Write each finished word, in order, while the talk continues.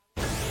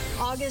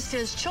August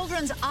is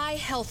Children's Eye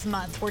Health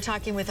Month. We're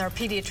talking with our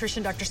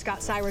pediatrician, Dr.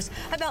 Scott Cyrus,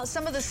 about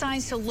some of the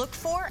signs to look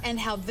for and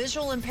how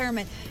visual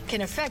impairment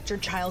can affect your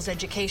child's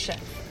education.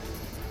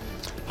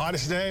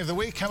 Hottest day of the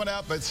week coming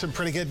up, but some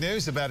pretty good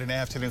news about an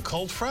afternoon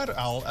cold front.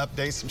 I'll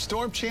update some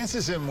storm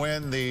chances and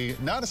when the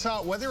not as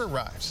hot weather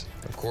arrives.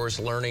 Of course,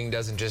 learning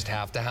doesn't just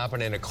have to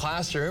happen in a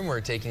classroom.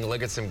 We're taking a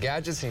look at some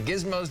gadgets and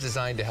gizmos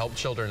designed to help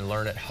children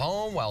learn at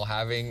home while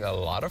having a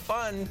lot of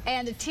fun.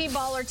 And a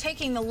T-baller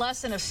taking the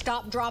lesson of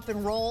stop, drop,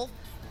 and roll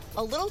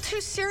a little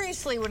too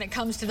seriously when it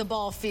comes to the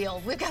ball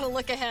field. We've got to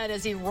look ahead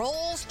as he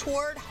rolls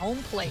toward home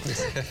plate.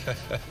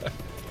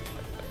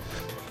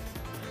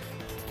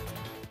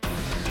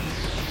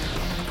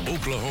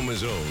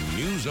 Oklahoma's own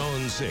News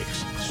on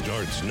 6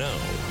 starts now.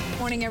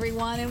 Morning,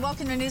 everyone, and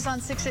welcome to News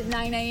on 6 at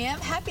 9 a.m.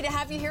 Happy to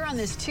have you here on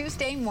this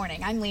Tuesday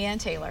morning. I'm Leanne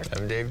Taylor.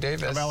 I'm Dave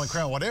Davis. I'm Alan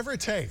Crown. Whatever it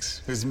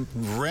takes. Is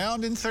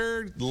rounding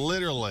third,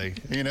 literally,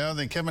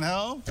 then coming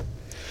home.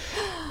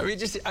 I mean,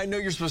 I know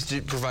you're supposed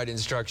to provide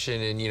instruction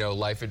and,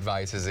 life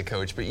advice as a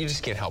coach, but you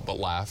just can't help but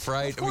laugh,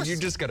 right? I mean, you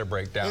just got to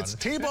break down. It's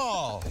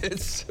T-ball.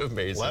 It's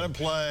amazing. Let them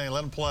play.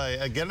 Let them play.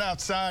 Getting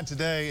outside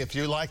today. If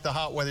you like the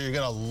hot weather, you're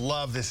going to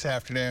love this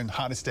afternoon.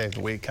 Hottest day of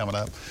the week coming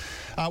up.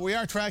 We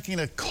are tracking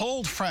a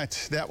cold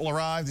front that will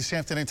arrive this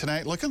afternoon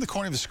tonight. Look in the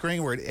corner of the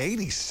screen. We're at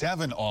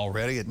 87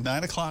 already at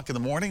 9 o'clock in the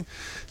morning.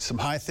 Some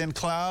high, thin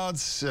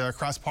clouds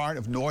across part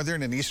of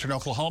northern and eastern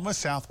Oklahoma.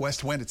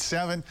 Southwest wind at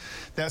 7.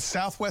 That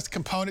southwest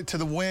component to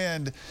the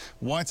wind,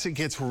 once it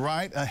gets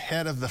right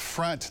ahead of the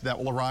front that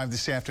will arrive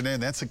this afternoon,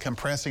 that's a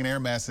compressing air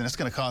mass, and it's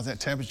going to cause that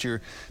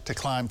temperature to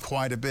climb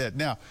quite a bit.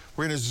 Now,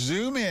 we're going to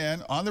zoom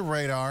in on the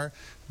radar.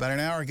 About an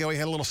hour ago, we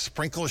had a little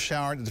sprinkle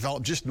shower that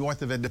developed just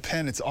north of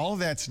Independence. All of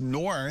that's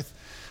north,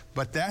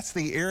 but that's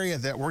the area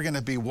that we're going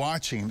to be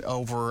watching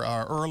over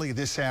early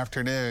this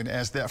afternoon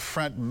as that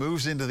front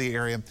moves into the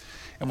area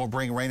and will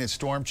bring rain and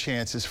storm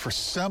chances for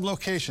some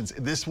locations.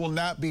 This will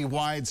not be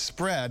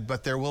widespread,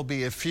 but there will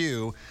be a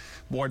few.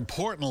 More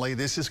importantly,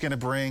 this is going to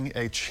bring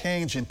a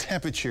change in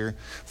temperature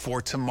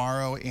for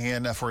tomorrow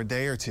and for a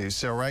day or two.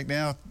 So right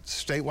now,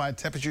 statewide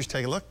temperatures,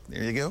 take a look.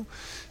 There you go.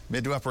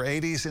 Mid to upper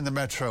 80s in the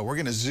metro. We're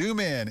going to zoom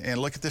in and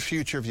look at the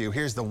future view.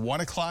 Here's the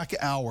 1 o'clock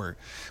hour.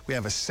 We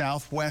have a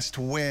southwest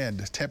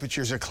wind.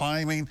 Temperatures are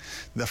climbing.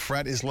 The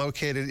front is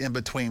located in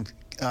between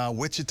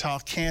Wichita,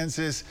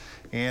 Kansas,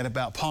 and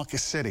about Ponca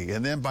City.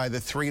 And then by the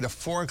 3 to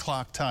 4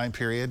 o'clock time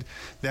period,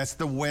 that's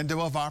the window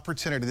of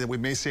opportunity that we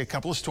may see a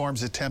couple of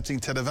storms attempting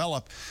to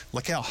develop.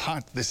 Look how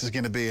hot this is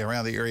going to be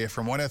around the area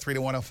from 103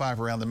 to 105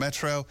 around the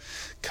metro.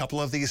 A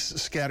couple of these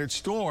scattered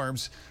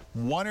storms,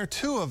 1 or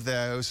 2 of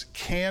those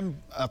can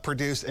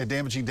produce a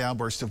damaging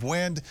downburst of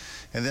wind.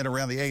 And then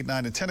around the 8,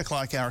 9, and 10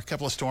 o'clock hour, a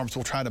couple of storms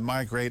will try to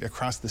migrate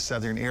across the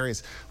southern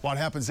areas. What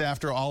happens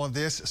after all of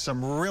this?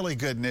 Some really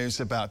good news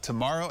about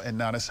tomorrow and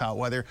not as hot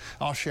weather.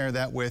 I'll share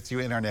that with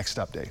you in our next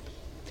update.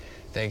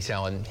 Thanks,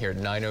 Alan. Here at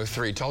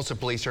 9:03, Tulsa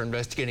police are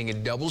investigating a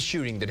double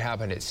shooting that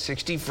happened at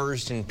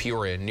 61st and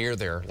Peoria near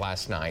there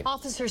last night.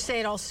 Officers say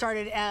it all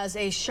started as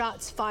a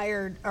shots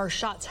fired or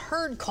shots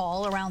heard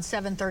call around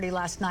 7:30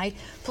 last night.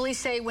 Police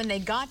say when they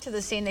got to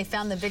the scene, they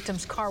found the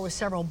victim's car with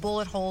several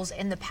bullet holes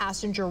in the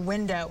passenger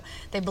window.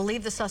 They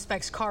believe the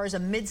suspect's car is a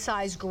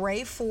mid-size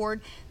gray Ford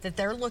that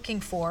they're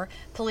looking for.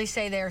 Police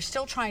say they are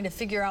still trying to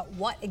figure out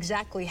what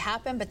exactly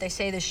happened, but they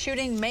say the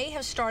shooting may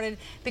have started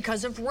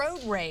because of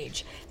road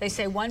rage. They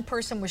say one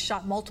person was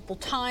shot multiple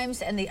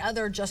times and the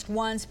other just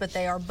once, but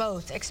they are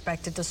both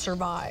expected to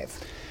survive.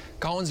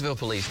 Collinsville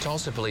Police,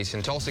 Tulsa Police,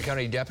 and Tulsa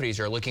County deputies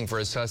are looking for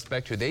a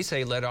suspect who they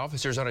say led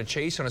officers on a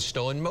chase on a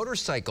stolen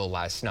motorcycle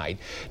last night.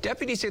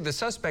 Deputies say the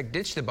suspect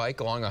ditched the bike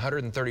along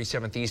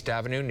 137th East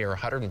Avenue near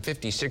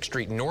 156th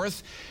Street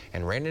North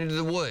and ran into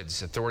the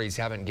woods. Authorities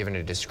haven't given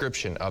a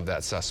description of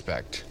that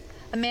suspect.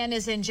 A man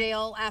is in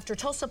jail after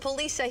Tulsa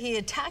police say he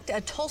attacked a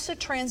Tulsa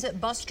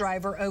Transit bus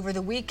driver over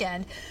the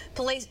weekend.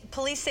 Police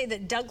say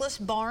that Douglas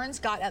Barnes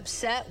got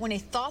upset when he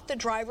thought the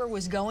driver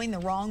was going the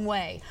wrong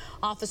way.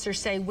 Officers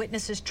say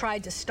witnesses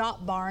tried to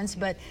stop Barnes,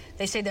 but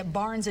they say that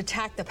Barnes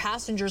attacked the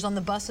passengers on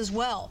the bus as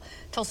well.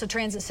 Tulsa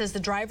Transit says the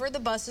driver of the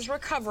bus is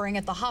recovering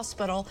at the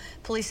hospital.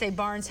 Police say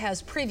Barnes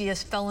has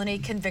previous felony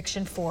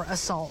conviction for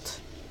assault.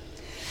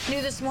 New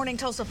this morning,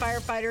 Tulsa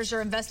firefighters are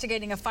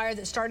investigating a fire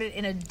that started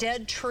in a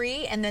dead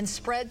tree and then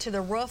spread to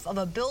the roof of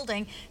a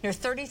building near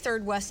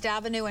 33rd West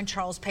Avenue and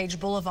Charles Page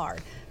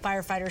Boulevard.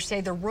 Firefighters say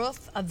the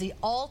roof of the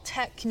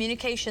All-Tech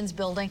Communications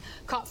building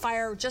caught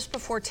fire just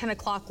before 10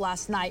 o'clock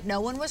last night. No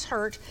one was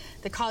hurt.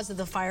 The cause of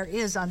the fire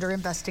is under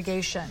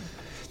investigation.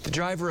 The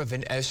driver of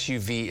an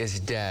SUV is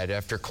dead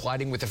after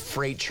colliding with a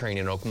freight train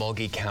in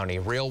Okmulgee County.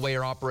 Railway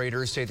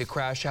operators say the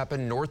crash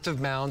happened north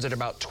of Mounds at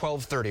about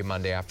 12:30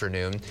 Monday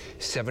afternoon.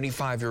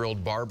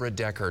 75-year-old Barbara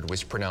Deckard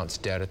was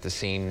pronounced dead at the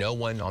scene. No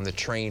one on the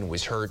train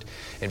was hurt.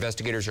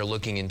 Investigators are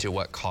looking into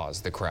what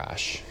caused the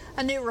crash.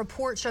 A new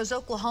report shows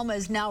Oklahoma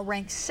is now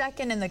ranked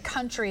second in the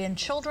country in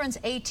children's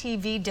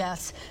ATV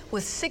deaths,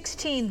 with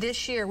 16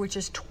 this year, which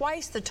is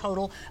twice the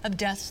total of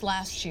deaths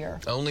last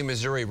year. Only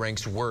Missouri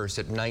ranks worse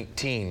at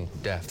 19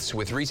 deaths.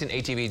 With recent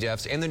ATV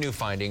deaths and the new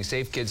findings,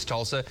 Safe Kids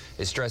Tulsa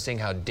is stressing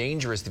how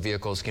dangerous the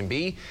vehicles can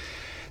be.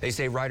 They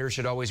say riders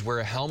should always wear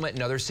a helmet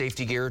and other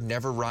safety gear,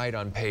 never ride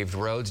on paved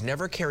roads,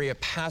 never carry a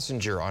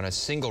passenger on a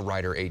single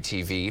rider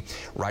ATV,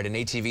 ride an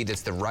ATV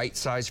that's the right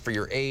size for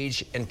your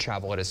age, and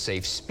travel at a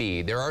safe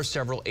speed. There are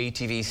several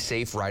ATV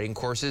safe riding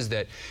courses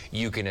that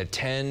you can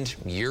attend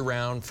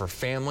year-round for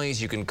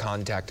families. You can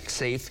contact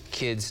Safe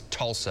Kids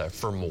Tulsa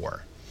for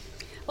more.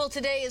 Well,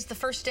 today is the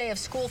first day of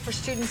school for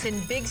students in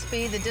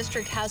Bixby. The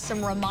district has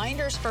some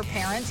reminders for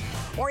parents.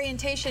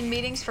 Orientation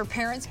meetings for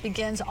parents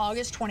begins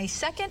August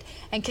 22nd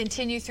and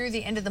continue through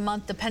the end of the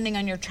month, depending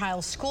on your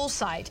child's school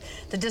site.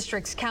 The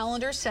district's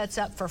calendar sets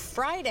up for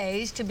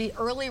Fridays to be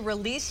early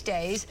release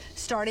days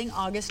starting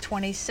August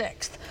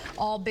 26th.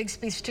 All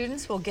Bixby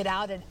students will get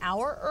out an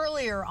hour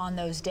earlier on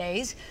those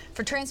days.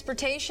 For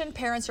transportation,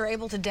 parents are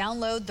able to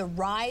download the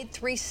Ride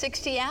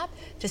 360 app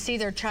to see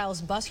their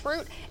child's bus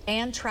route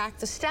and track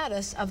the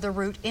status of the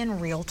route in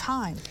real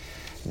time.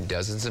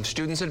 Dozens of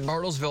students at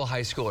Bartlesville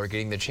High School are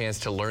getting the chance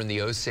to learn the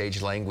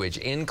Osage language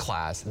in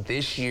class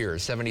this year.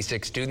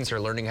 76 students are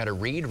learning how to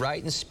read,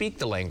 write, and speak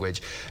the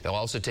language. They'll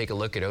also take a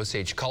look at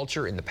Osage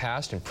culture in the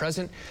past and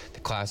present.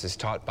 The class is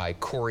taught by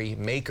Corey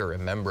Maker, a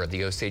member of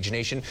the Osage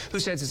Nation, who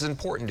says it's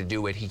important to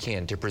do what he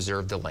can to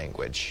preserve the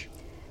language.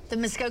 The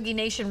Muskogee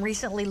Nation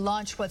recently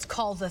launched what's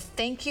called the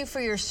Thank You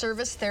for Your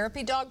Service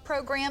Therapy Dog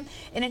program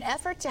in an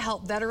effort to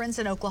help veterans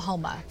in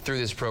Oklahoma. Through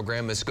this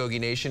program, Muskogee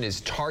Nation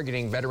is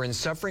targeting veterans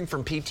suffering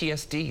from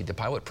PTSD. The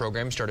pilot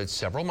program started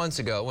several months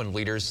ago, and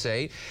leaders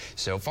say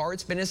so far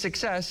it's been a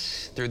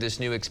success. Through this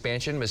new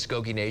expansion,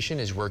 Muskogee Nation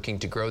is working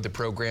to grow the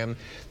program.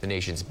 The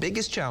nation's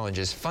biggest challenge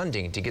is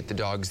funding to get the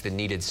dogs the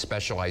needed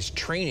specialized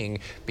training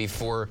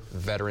before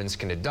veterans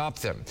can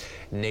adopt them.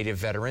 Native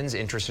veterans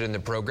interested in the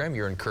program,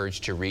 you're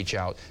encouraged to reach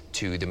out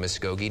to the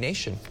Muskogee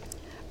Nation.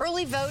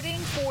 Early voting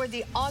for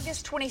the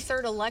August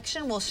 23rd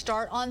election will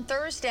start on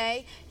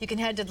Thursday. You can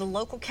head to the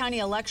local county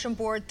election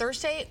board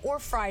Thursday or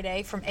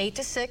Friday from 8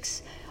 to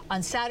 6.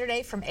 On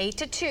Saturday from 8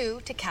 to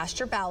 2 to cast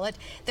your ballot.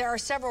 There are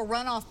several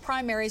runoff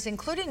primaries,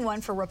 including one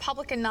for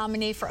Republican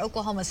nominee for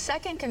Oklahoma's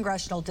 2nd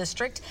Congressional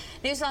District.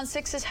 News on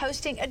 6 is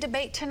hosting a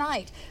debate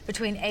tonight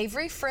between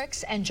Avery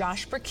Fricks and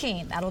Josh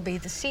Burkeen. That'll be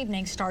this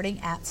evening starting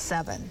at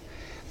 7.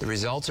 The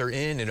results are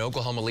in, and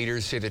Oklahoma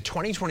leaders say the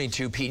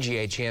 2022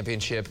 PGA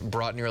Championship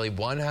brought nearly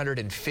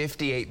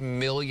 $158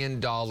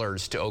 million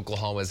to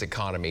Oklahoma's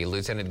economy.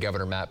 Lieutenant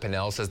Governor Matt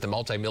Pinnell says the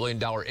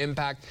multi-million-dollar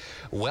impact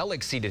well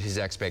exceeded his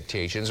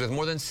expectations, with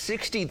more than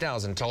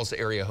 60,000 Tulsa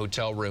area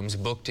hotel rooms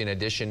booked in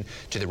addition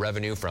to the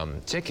revenue from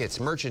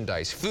tickets,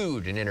 merchandise,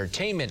 food, and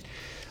entertainment.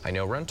 I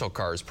know rental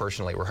cars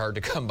personally were hard to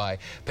come by.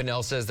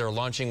 Pinnell says they're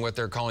launching what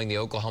they're calling the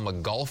Oklahoma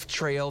Golf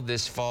Trail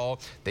this fall.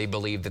 They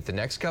believe that the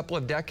next couple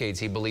of decades,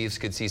 he believes,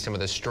 could see some of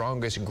the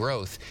strongest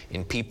growth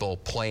in people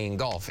playing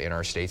golf in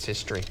our state's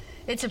history.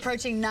 It's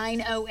approaching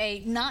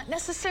 9:08. Not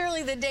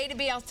necessarily the day to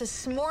be out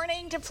this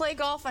morning to play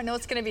golf. I know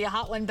it's going to be a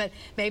hot one, but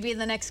maybe in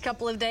the next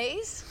couple of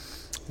days.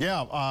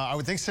 Yeah, I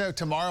would think so.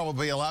 Tomorrow will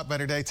be a lot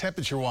better day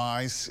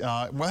temperature-wise.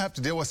 We'll have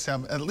to deal with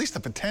at least the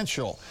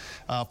potential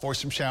for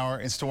some shower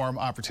and storm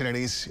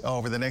opportunities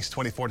over the next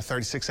 24 to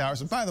 36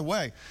 hours. And by the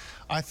way,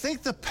 I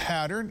think the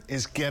pattern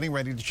is getting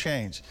ready to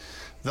change.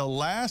 The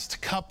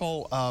last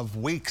couple of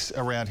weeks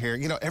around here,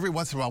 you know, every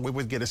once in a while we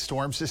would get a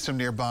storm system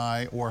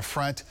nearby or a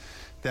front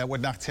that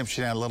would knock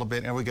temperature down a little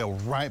bit, and we go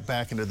right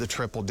back into the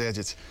triple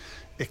digits.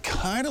 It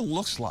kind of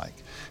looks like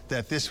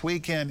that this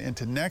weekend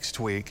into next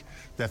week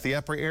that the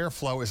upper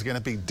airflow is going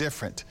to be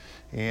different.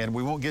 And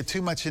we won't get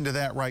too much into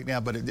that right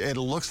now, but it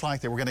looks like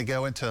that we're going to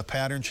go into a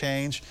pattern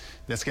change.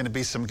 That's going to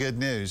be some good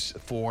news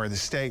for the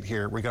state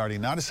here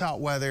regarding not as hot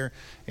weather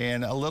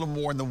and a little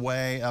more in the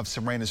way of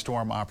some rain and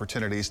storm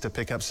opportunities to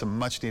pick up some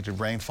much needed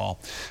rainfall.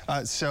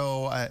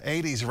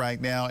 80s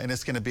right now, and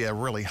it's going to be a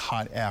really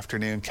hot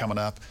afternoon coming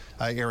up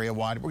area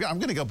wide. I'm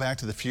going to go back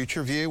to the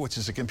future view, which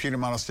is a computer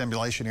model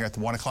simulation here at the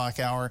 1 o'clock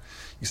hour.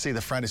 You see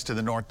the front is to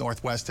the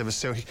northwest of us.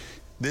 So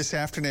this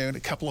afternoon, a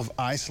couple of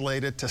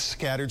isolated to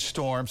scattered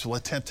storms will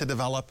attempt to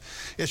develop.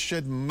 It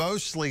should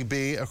mostly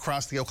be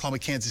across the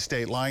Oklahoma-Kansas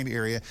state line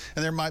area,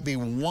 and there might be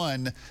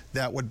one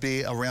that would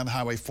be around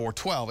Highway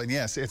 412. And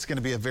yes, it's going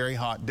to be a very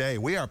hot day.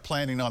 We are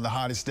planning on the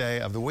hottest day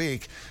of the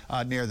week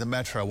near the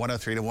metro,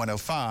 103 to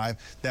 105.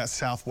 That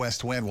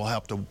southwest wind will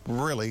help to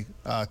really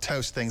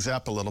toast things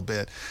up a little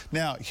bit.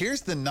 Now,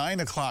 here's the 9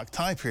 o'clock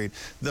time period.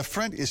 The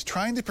front is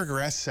trying to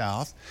progress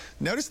south.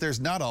 Notice there's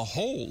not a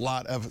whole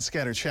lot of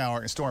scattered shower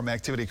and storm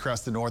activity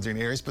across the northern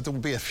areas, but there will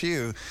be a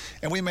few,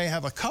 and we may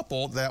have a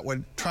couple that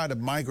would try to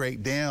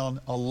migrate down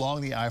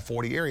along the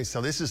I-40 area. So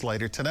this is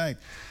later tonight.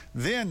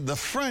 Then the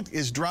front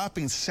is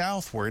dropping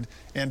southward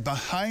and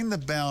behind the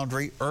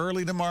boundary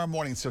early tomorrow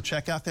morning. So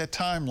check out that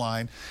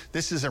timeline.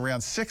 This is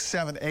around 6,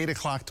 7, 8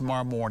 o'clock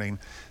tomorrow morning.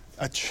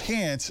 A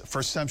chance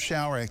for some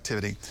shower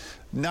activity.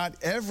 Not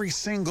every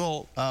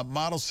single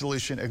model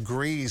solution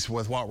agrees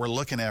with what we're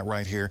looking at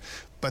right here,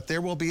 but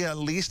there will be at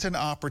least an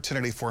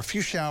opportunity for a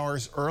few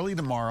showers early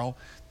tomorrow.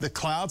 The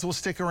clouds will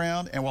stick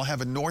around and we'll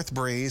have a north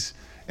breeze.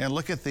 And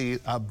look at the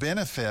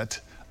benefit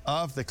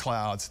of the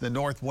clouds, the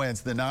north winds,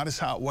 the not as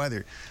hot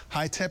weather.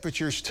 High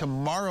temperatures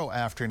tomorrow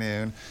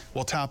afternoon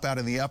will top out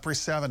in the upper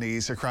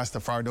 70s across the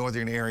far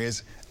northern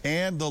areas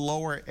and the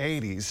lower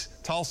 80s.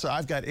 Tulsa,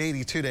 I've got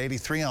 82 to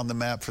 83 on the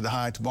map for the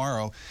high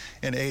tomorrow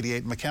and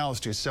 88 in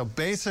McAllister. So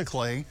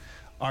basically,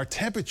 our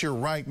temperature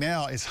right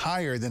now is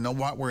higher than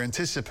what we're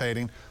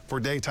anticipating for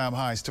daytime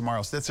highs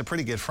tomorrow. So that's a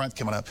pretty good front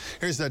coming up.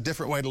 Here's a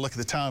different way to look at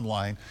the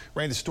timeline.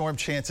 Rain and storm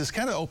chances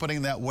kind of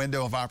opening that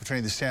window of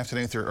opportunity this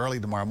afternoon through early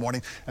tomorrow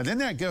morning. And then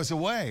that goes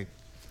away.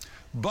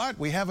 But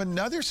we have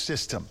another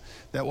system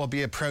that will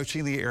be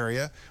approaching the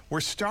area.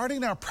 We're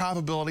starting our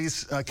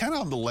probabilities kind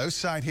of on the low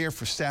side here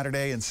for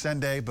Saturday and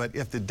Sunday, but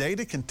if the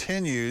data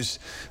continues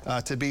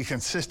to be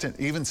consistent,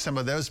 even some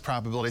of those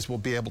probabilities will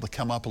be able to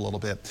come up a little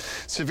bit.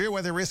 Severe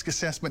weather risk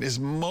assessment is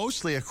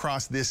mostly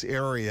across this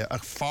area,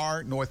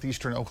 far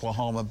northeastern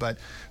Oklahoma, but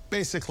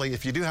basically,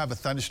 if you do have a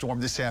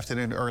thunderstorm this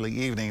afternoon, early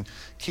evening,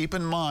 keep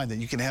in mind that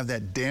you can have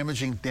that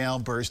damaging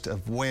downburst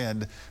of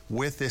wind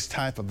with this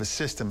type of a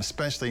system,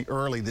 especially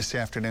early this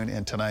afternoon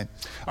and tonight.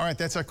 All right,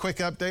 that's our quick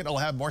update. I'll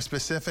have more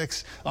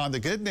specifics on the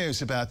good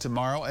news about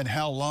tomorrow and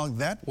how long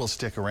that will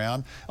stick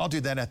around. I'll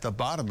do that at the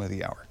bottom of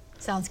the hour.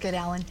 Sounds good,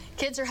 Alan.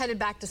 Kids are headed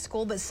back to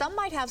school, but some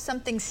might have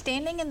something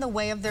standing in the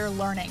way of their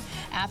learning.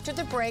 After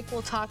the break,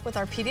 we'll talk with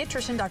our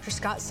pediatrician, Dr.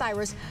 Scott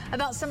Cyrus,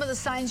 about some of the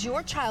signs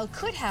your child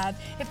could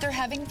have if they're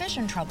having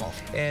vision trouble.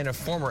 And a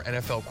former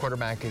NFL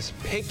quarterback is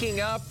picking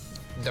up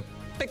the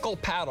pickle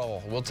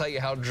paddle. We'll tell you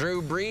how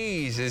Drew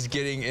Brees is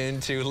getting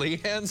into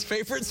Leanne's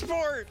favorite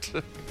sport.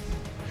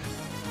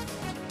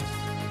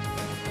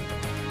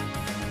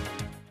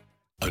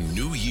 A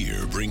new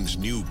year brings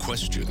new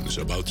questions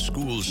about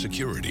school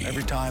security.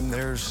 Every time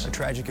there's a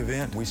tragic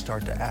event, we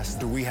start to ask,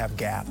 do we have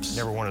gaps?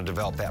 Never want to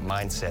develop that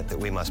mindset that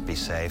we must be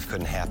safe.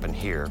 Couldn't happen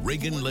here.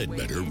 Reagan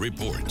Ledbetter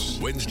reports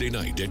Wednesday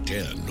night at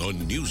 10 on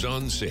News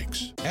on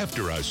 6.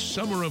 After a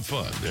summer of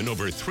fun and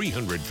over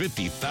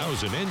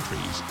 350,000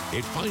 entries,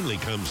 it finally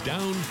comes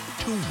down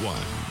to one.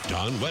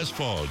 Don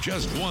Westfall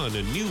just won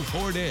a new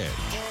Ford Edge.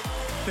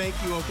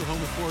 Thank you,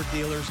 Oklahoma Ford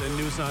dealers and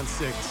News on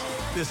 6.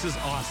 This is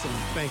awesome.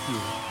 Thank you.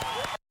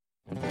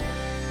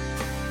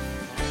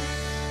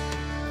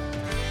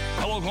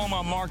 Hello, Oklahoma.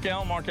 I'm Mark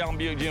Allen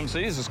Buick GMC.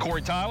 This is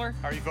Corey Tyler.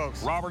 How are you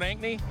folks? Robert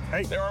Ankney.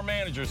 Hey. They're our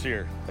managers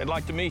here. They'd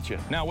like to meet you.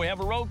 Now, we have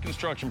a road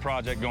construction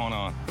project going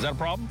on. Is that a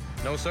problem?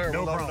 No, sir.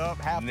 No We're loaded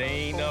problem. up.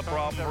 Ain't a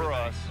problem for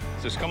us.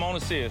 Just come on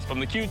and see us. From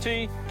the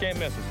QT, can't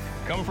miss us.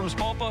 Coming from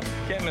Spolpa,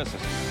 can't miss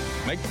us.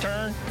 Make the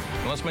turn,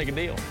 and let's make a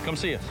deal. Come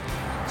see us.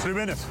 2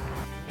 minutes.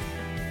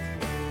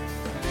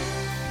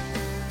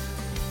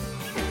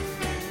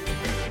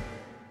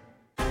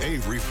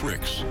 Avery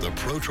Fricks, the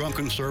pro-Trump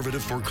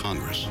conservative for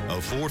Congress,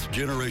 a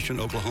fourth-generation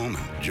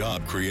Oklahoman,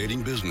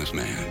 job-creating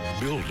businessman,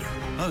 builder,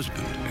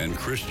 husband, and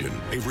Christian.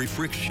 Avery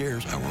Fricks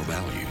shares our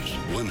values.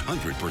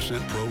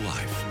 100%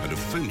 pro-life, a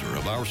defender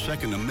of our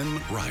Second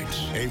Amendment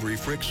rights. Avery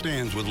Fricks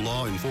stands with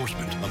law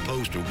enforcement,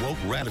 opposed to woke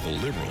radical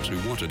liberals who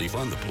want to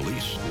defund the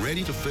police,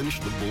 ready to finish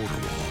the border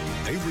wall.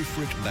 Avery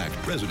Fricks backed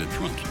President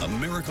Trump's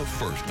America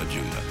First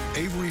agenda.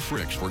 Avery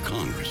Fricks for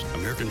Congress.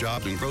 American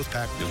Jobs and Growth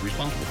PAC is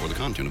responsible for the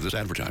content of this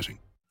advertising.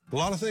 A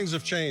lot of things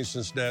have changed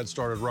since Dad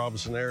started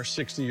Robinson Air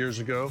 60 years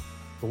ago.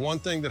 The one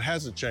thing that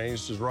hasn't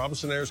changed is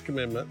Robinson Air's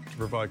commitment to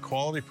provide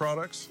quality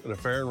products at a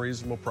fair and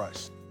reasonable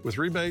price. With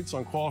rebates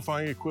on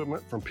qualifying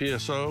equipment from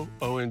PSO,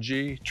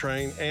 ONG,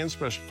 Train, and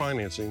special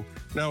financing,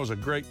 now is a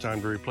great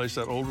time to replace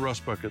that old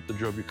rust bucket that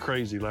drove you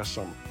crazy last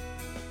summer.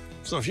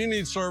 So if you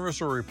need service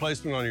or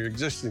replacement on your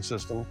existing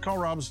system, call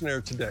Robinson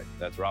Air today.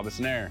 That's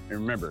Robinson Air. And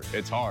remember,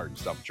 it's hard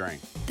to stop a train.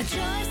 The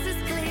choice is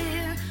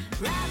clear,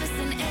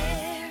 Robinson Air.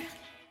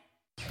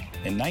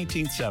 In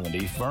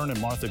 1970, Vern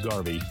and Martha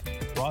Garvey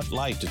brought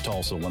light to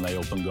Tulsa when they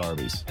opened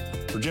Garvey's.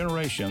 For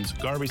generations,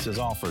 Garvey's has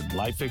offered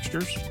light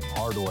fixtures,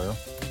 hardware,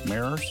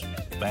 mirrors,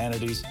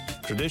 vanities,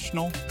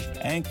 traditional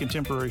and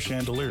contemporary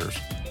chandeliers,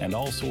 and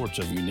all sorts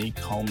of unique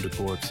home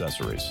decor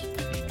accessories.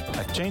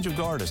 A change of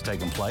guard has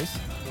taken place.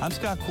 I'm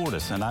Scott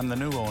Cordes, and I'm the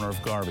new owner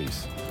of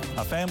Garvey's.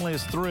 Our family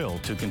is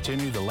thrilled to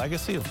continue the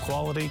legacy of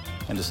quality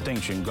and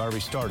distinction Garvey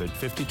started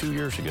 52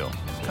 years ago.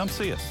 Come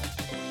see us.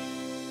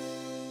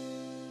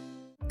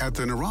 At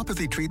the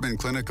Neuropathy Treatment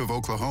Clinic of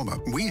Oklahoma,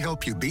 we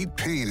help you beat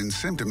pain and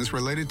symptoms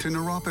related to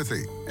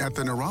neuropathy. At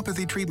the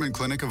Neuropathy Treatment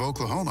Clinic of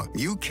Oklahoma,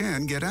 you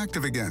can get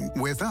active again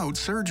without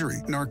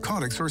surgery,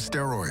 narcotics, or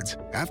steroids.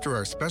 After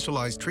our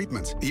specialized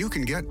treatments, you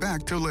can get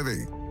back to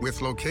living.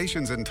 With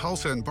locations in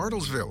Tulsa and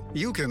Bartlesville,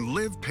 you can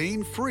live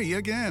pain-free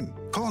again.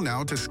 Call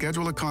now to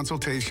schedule a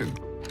consultation.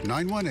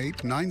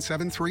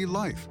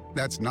 918-973-LIFE.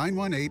 That's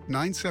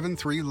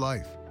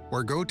 918-973-LIFE.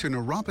 Or go to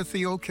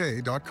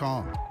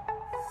neuropathyok.com.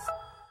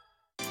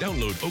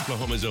 Download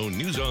Oklahoma's own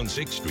News on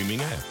 6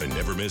 streaming app and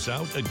never miss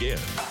out again.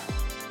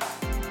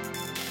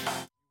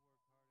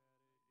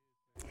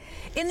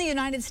 In the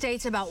United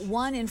States, about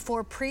 1 in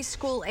 4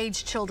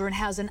 preschool-age children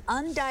has an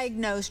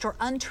undiagnosed or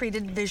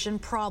untreated vision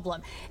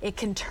problem. It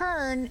can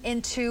turn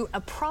into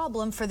a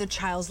problem for the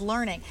child's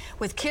learning.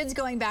 With kids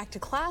going back to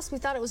class, we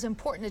thought it was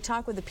important to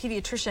talk with a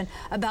pediatrician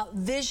about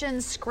vision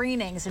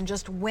screenings and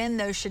just when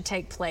those should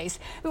take place.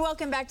 We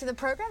welcome back to the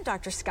program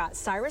Dr. Scott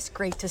Cyrus.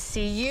 Great to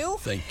see you.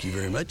 Thank you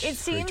very much. It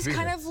seems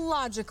kind of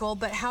logical,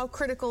 but how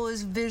critical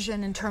is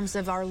vision in terms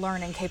of our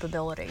learning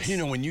capabilities? You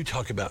know, when you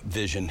talk about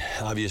vision,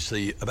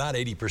 obviously about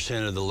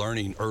 80% of the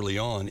learning early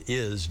on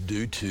is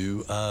due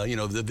to, you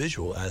know, the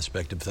visual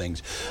aspect of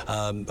things.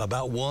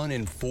 About 1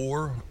 in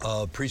 4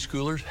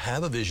 preschoolers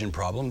have a vision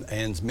problem,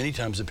 and many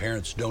times the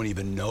parents don't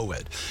even know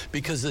it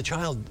because the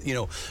child, you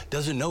know,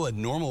 doesn't know a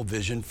normal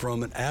vision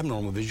from an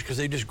abnormal vision because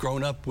they've just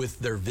grown up with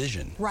their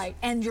vision. Right,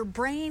 and your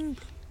brain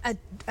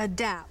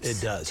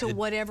adapts to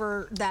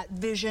whatever that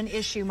vision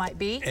issue might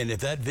be. And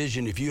if that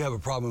vision, if you have a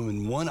problem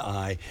in one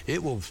eye,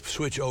 it will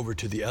switch over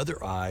to the other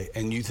eye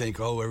and you think,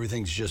 oh,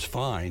 everything's just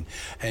fine.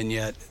 And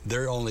yet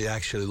they're only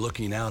actually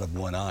looking out of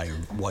one eye or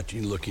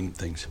looking at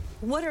things.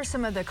 What are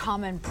some of the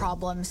common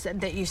problems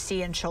that you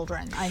see in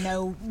children? I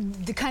know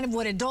the kind of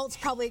what adults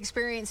probably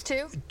experience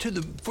too.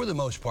 For the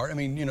most part, I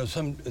mean, you know,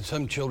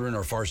 some children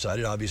are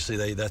farsighted.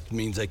 Obviously, that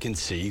means they can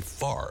see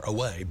far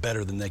away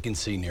better than they can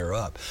see near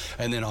up.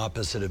 And then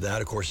opposite of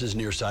that, of course, is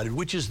nearsighted,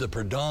 which is the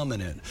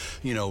predominant,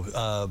 you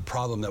know,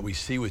 problem that we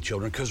see with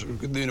children because,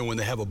 you know, when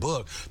they have a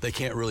book, they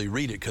can't really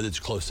read it because it's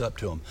close up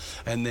to them.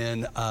 And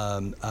then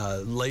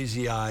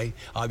lazy eye,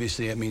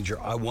 obviously, that means your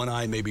one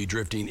eye may be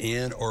drifting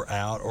in or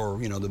out,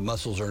 or, you know, the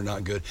muscles are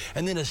not good.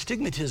 And then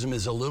astigmatism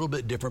is a little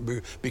bit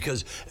different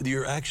because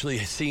you're actually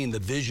seeing the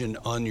vision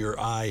on your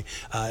eye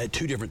at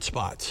 2 different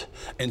spots.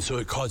 And so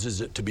it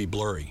causes it to be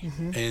blurry.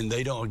 And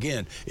they don't,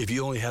 again, if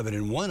you only have it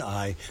in one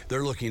eye,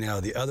 they're looking out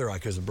of the other eye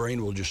because the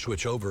brain will just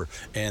switch over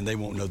and they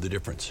won't know the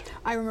difference.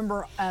 I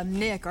remember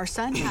Nick, our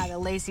son, had a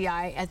lazy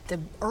eye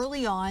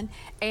early on,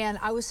 and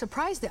I was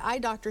surprised the eye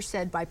doctor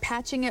said by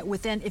patching it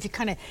within, if you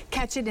kind of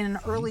catch it in an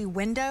early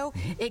window,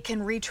 it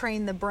can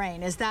retrain the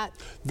brain. Is that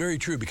very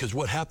true? Because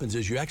what happens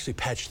is you actually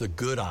patch the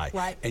good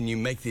eye, and you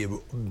make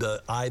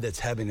the eye that's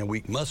having a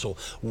weak muscle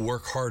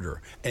work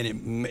harder,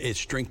 and it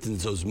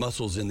strengthens those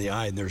muscles in the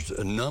eye. And there's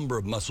a number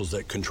of muscles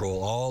that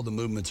control all the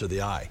movements of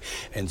the eye,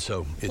 and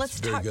so it's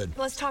very good.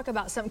 Let's talk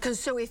about something, because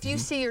so if you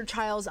see your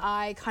child's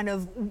eye kind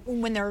of,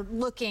 when they're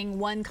looking,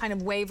 one kind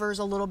of wavers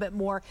a little bit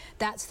more,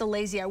 that's the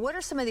lazy eye. What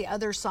are some of the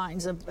other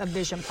signs of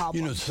vision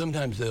problems? You know,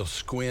 sometimes they'll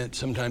squint,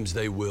 sometimes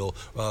they will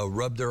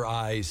rub their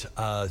eyes,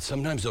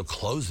 sometimes they'll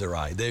close their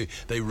eye.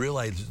 They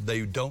realize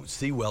they don't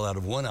see well out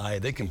of one eye,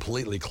 they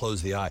completely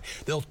close the eye.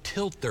 They'll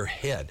tilt their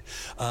head.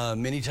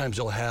 Many times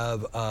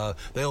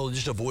they'll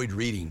just avoid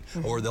reading,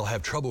 or they'll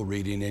have trouble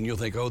reading, and you'll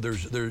think, oh,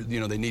 you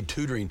know, they need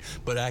tutoring,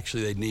 but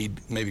actually they need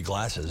maybe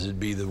glasses. It'd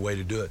be the way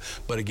to do it.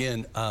 But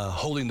again,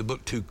 holding the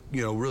book too,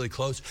 you know, really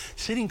close,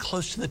 sitting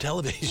close to the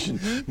television.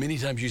 Many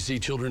times you see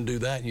children do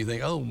that and you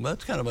think, oh,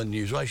 that's kind of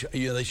unusual.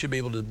 You know, they should be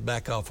able to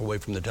back off away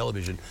from the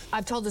television.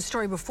 I've told this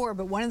story before,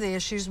 but one of the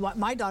issues,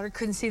 my daughter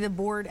couldn't see the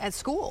board at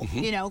school.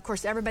 You know, of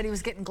course, everybody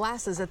was getting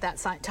glasses at that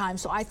time,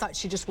 so I thought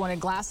she just wanted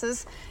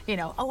glasses. You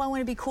know, oh, I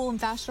want to be cool and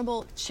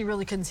fashionable. She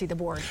really couldn't see the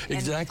board.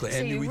 Exactly.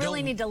 So you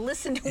really need to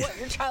listen to what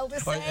your child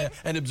is saying.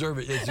 And observe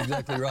it. It's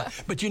exactly right.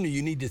 But, you know,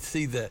 you need to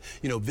see that,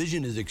 you know,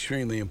 vision is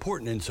extremely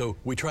important, and so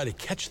we try to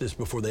catch this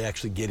before they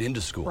actually get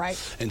into school. Right.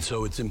 And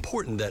so it's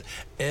important that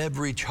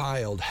every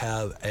child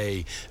have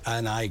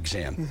an eye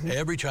exam.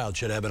 Every child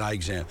should have an eye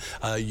exam.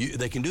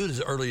 They can do it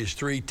as early as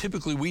 3.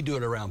 Typically, we do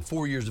it around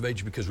 4 years of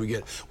age because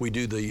we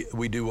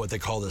do what they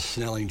call the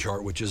Snelling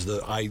chart, which is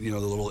the eye, you know,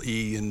 the little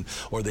E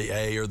or the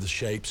A or the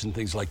shapes and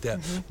things like that.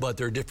 But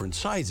they're different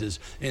sizes,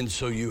 and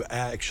so you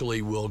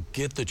actually will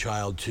get the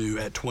child to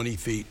at 20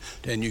 feet,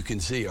 and you can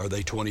see, are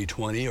they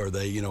 20/20? Are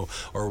they, you know,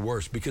 or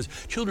worse? Because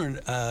children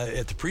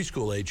at the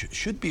preschool age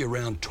should be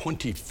around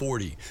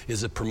 20/40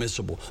 is it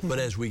permissible. But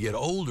as we get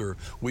older,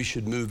 we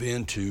should move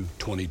into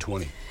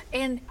 20/20.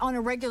 And on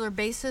a regular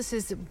basis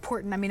is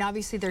important. I mean,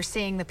 obviously they're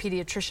seeing the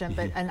pediatrician,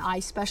 but an eye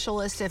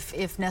specialist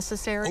if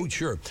necessary. Oh,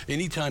 sure.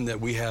 Anytime that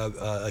we have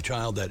a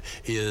child that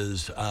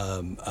is,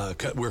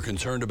 we're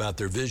concerned about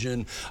their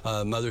vision.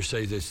 Mothers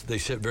say they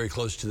sit very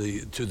close to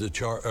the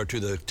chart or to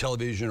the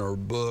television or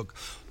book.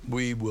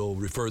 We will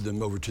refer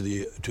them over to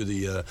the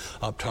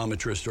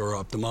optometrist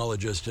or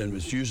ophthalmologist, and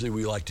it's usually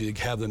we like to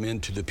have them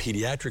into the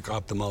pediatric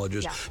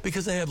ophthalmologist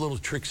because they have little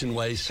tricks and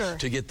ways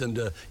to get them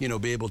to, you know,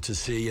 be able to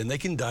see, and they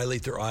can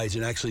dilate their eyes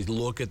and actually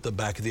look at the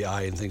back of the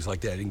eye and things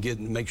like that,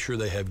 and make sure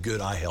they have good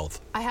eye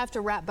health. I have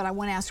to wrap, but I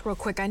want to ask real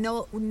quick. I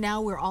know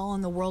now we're all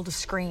in the world of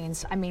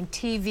screens. I mean,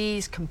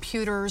 TVs,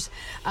 computers,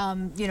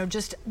 you know,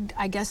 just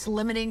I guess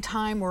limiting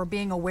time or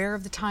being aware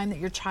of the time that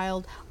your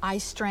child eye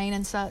strain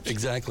and such.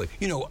 Exactly.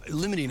 You know,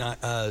 limiting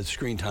limiting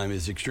screen time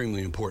is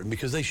extremely important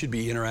because they should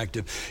be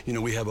interactive. You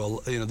know, we have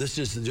this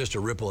is just a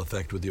ripple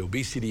effect with the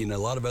obesity and a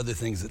lot of other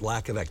things, that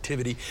lack of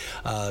activity.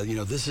 You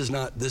know, this is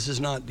not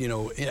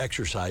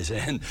exercise,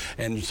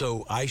 and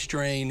so eye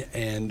strain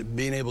and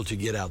being able to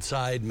get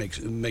outside,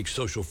 make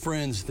social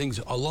friends, things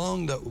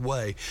along the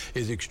way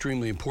is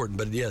extremely important.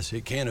 But yes,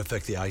 it can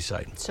affect the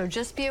eyesight. So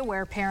just be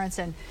aware, parents,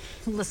 and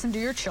listen to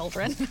your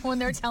children when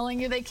they're telling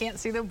you they can't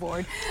see the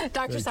board.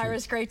 Dr.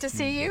 Cyrus, great to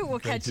see you. We'll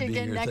catch you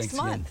again next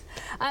month.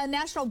 A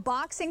national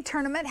boxing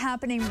tournament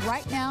happening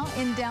right now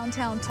in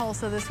downtown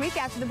Tulsa this week.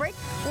 After the break,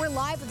 we're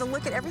live with a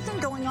look at everything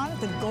going on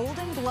at the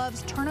Golden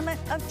Gloves Tournament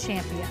of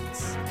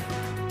Champions.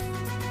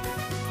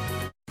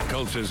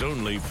 Tulsa's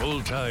only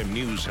full-time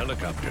news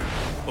helicopter,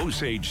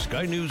 Osage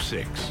Sky News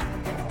 6.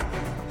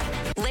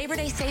 Labor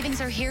Day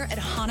savings are here at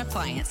Hahn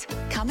Appliance.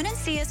 Come in and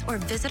see us or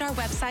visit our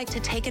website to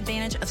take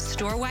advantage of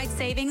store-wide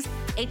savings,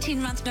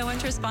 18-month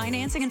no-interest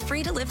financing, and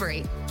free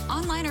delivery.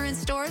 Online or in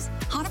stores,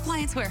 Hahn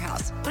Appliance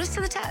Warehouse. Put us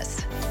to the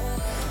test.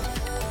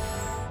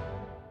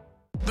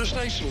 The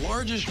state's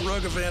largest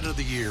rug event of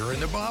the year in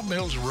the Bob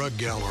Mills Rug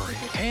Gallery.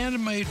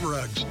 Handmade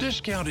rugs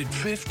discounted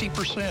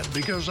 50%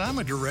 because I'm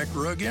a direct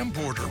rug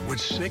importer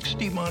with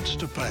 60 months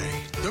to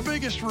pay. The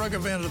biggest rug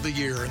event of the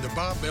year in the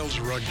Bob Mills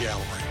Rug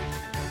Gallery.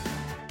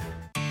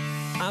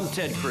 I'm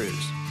Ted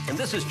Cruz, and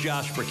this is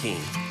Josh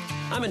Burkeen.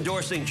 I'm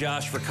endorsing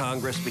Josh for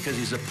Congress because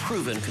he's a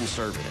proven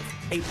conservative,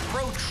 a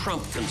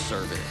pro-Trump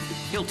conservative.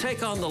 He'll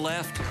take on the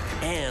left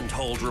and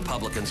hold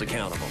Republicans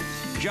accountable.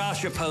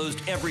 Josh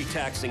opposed every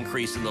tax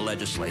increase in the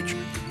legislature.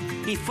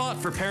 He fought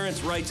for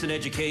parents' rights in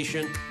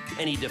education,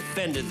 and he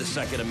defended the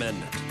Second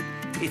Amendment.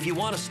 If you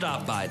want to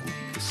stop Biden,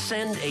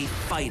 send a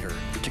fighter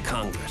to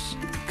Congress.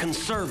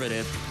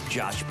 Conservative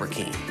Josh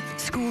Burkeen.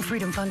 School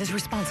Freedom Fund is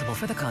responsible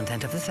for the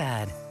content of this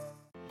ad.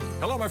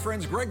 Hello, my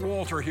friends. Greg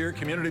Walter here,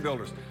 Community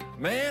Builders.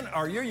 Man,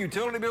 are your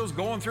utility bills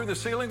going through the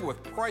ceiling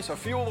with price of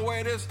fuel the way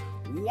it is?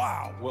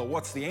 Wow. Well,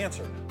 what's the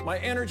answer? My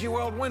Energy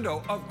Weld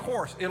window. Of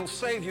course, it'll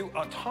save you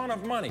a ton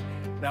of money.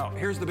 Now,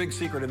 here's the big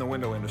secret in the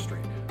window industry.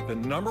 The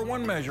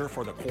 #1 measure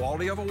for the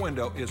quality of a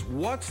window is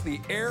what's the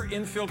air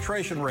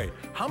infiltration rate.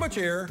 How much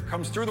air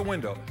comes through the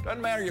window?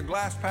 Doesn't matter your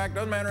glass pack,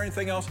 doesn't matter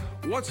anything else.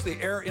 What's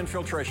the air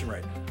infiltration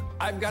rate?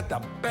 I've got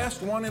the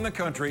best one in the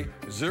country,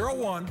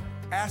 01.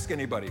 Ask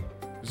anybody.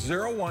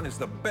 01 is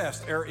the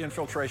best air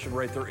infiltration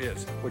rate there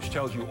is, which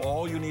tells you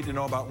all you need to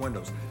know about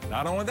windows.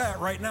 Not only that,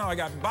 right now I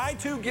got buy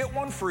 2, get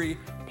 1 free,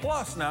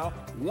 plus now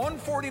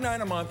 $149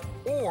 a month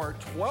or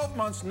 12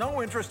 months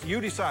no interest.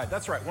 You decide.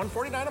 That's right,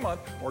 $149 a month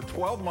or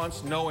 12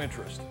 months no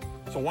interest.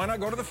 So why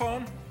not go to the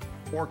phone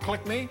or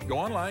click me, go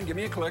online, give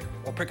me a click,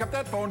 or pick up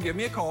that phone, give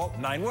me a call,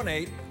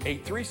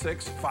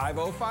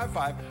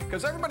 918-836-5055,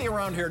 because everybody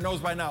around here knows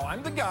by now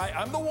I'm the guy,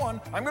 I'm the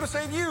one, I'm going to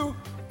save you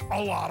a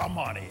lot of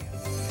money.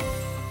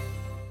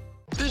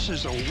 This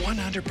is a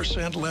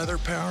 100% leather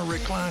power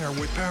recliner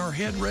with power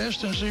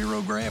headrest and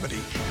zero gravity.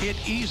 It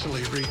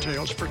easily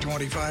retails for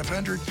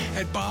 $2,500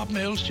 at Bob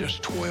Mills,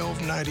 just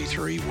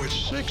 $12.93 with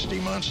 60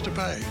 months to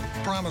pay.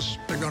 Promise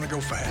they're going to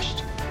go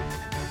fast.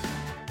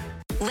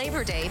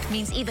 Labor Day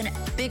means even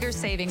bigger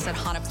savings at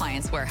Hahn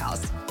Appliance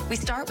Warehouse. We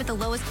start with the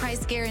lowest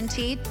price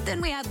guaranteed,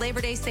 then we add Labor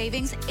Day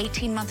savings,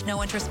 18-month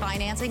no-interest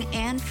financing,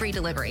 and free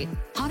delivery.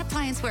 Hahn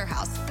Appliance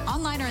Warehouse.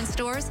 Online or in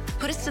stores,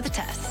 put us to the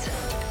test.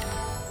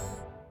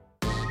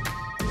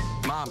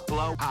 Mom,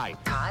 hello? Hi.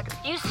 God,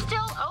 you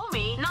still owe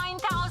me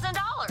 $9,000.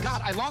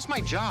 God, I lost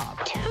my job.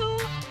 2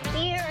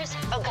 years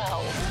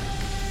ago.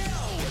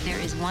 There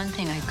is one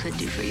thing I could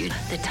do for you.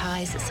 The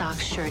ties,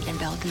 socks, shirt, and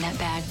belt in that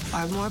bag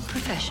are more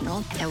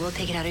professional, and we'll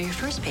take it out of your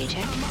first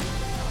paycheck.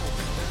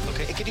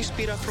 Okay, could you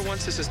speed up for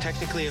once? This is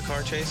technically a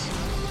car chase.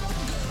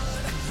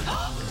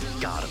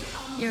 Got him.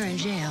 You're in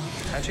jail.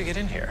 How'd you get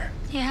in here?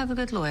 You have a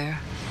good lawyer.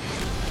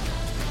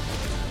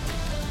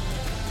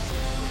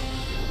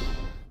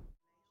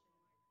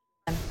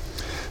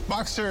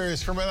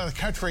 Boxers from another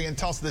country in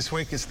Tulsa this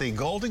week is the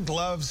Golden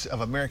Gloves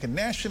of American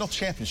National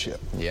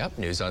Championship. Yep,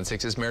 News on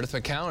 6's Meredith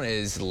McCown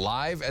is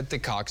live at the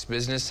Cox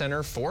Business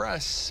Center for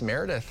us.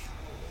 Meredith.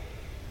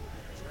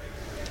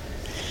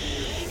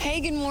 Hey,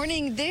 good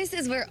morning. This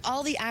is where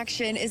all the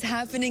action is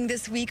happening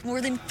this week. More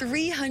than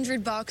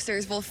 300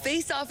 boxers will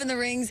face off in the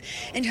rings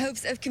in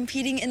hopes of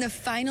competing in the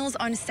finals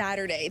on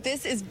Saturday.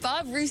 This is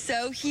Bob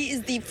Russo. He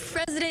is the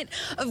president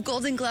of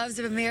Golden Gloves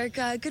of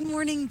America. Good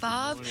morning,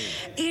 Bob. Good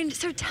morning. And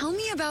so tell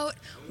me about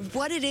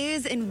what it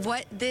is and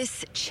what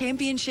this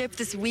championship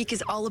this week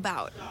is all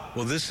about.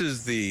 Well, this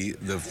is the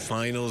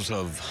finals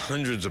of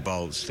hundreds of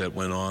bouts that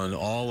went on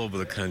all over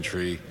the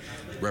country,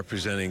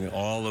 representing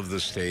all of the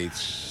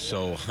states.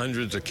 So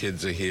hundreds of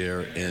kids are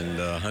here, and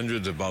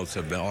hundreds of bouts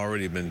have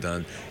already been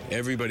done.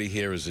 Everybody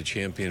here is a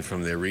champion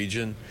from their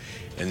region,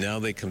 and now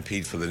they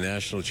compete for the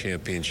national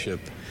championship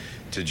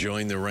to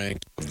join the rank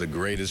of the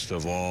greatest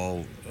of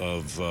all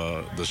of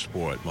the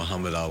sport.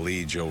 Muhammad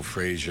Ali, Joe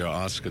Frazier,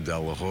 Oscar De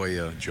La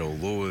Hoya, Joe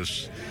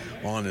Louis,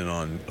 on and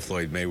on,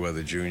 Floyd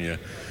Mayweather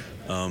Jr.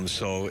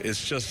 So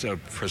it's just a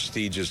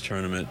prestigious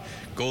tournament.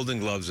 Golden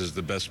Gloves is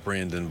the best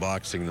brand in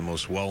boxing, the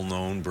most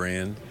well-known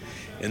brand.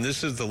 And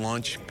this is the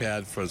launch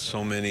pad for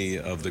so many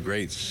of the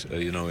greats,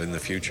 you know, in the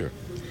future.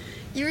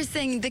 You were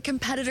saying the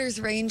competitors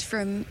range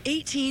from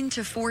 18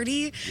 to 40,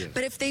 Yes.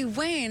 but if they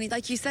win,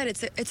 like you said,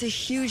 it's a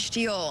huge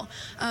deal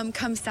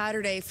come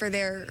Saturday for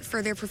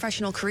their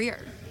professional career.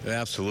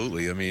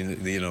 Absolutely. I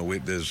mean, you know,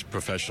 there's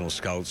professional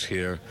scouts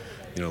here,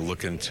 you know,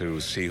 looking to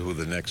see who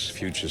the next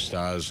future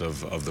stars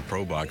of the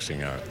pro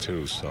boxing are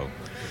too. So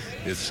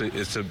it's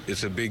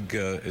a big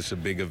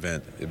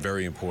event,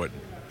 very important.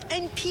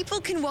 And people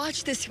can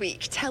watch this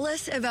week. Tell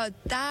us about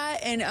that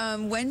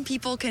and when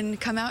people can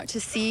come out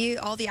to see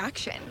all the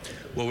action.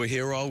 Well, we're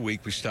here all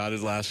week. We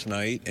started last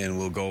night, and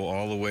we'll go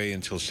all the way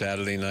until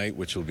Saturday night,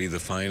 which will be the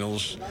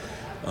finals.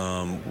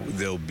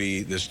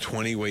 There's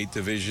 20 weight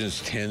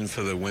divisions, 10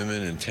 for the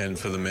women and 10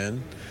 for the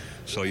men.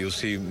 So you'll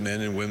see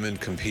men and women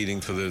competing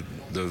for the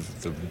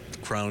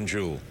crown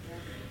jewel.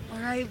 All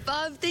right,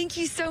 Bob, thank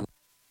you so much.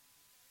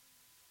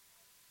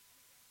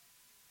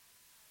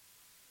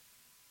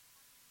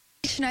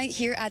 Tonight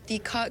here at the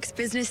Cox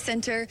Business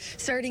Center,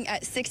 starting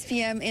at 6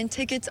 p.m. and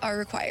tickets are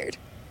required.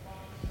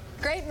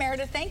 Great,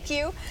 Meredith, thank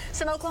you.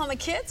 Some Oklahoma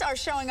kids are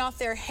showing off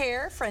their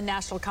hair for a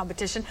national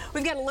competition.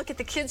 We've got to look at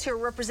the kids who are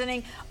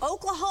representing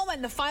Oklahoma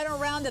in the final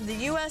round of the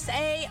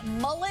USA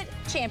Mullet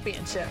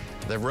Championship.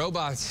 The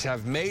robots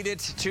have made it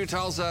to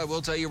Tulsa.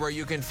 We'll tell you where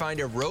you can find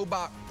a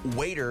robot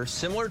waiter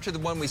similar to the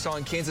one we saw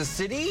in Kansas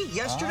City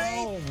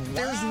yesterday. Oh, wow.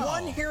 There's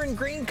one here in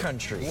Green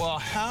Country. Well,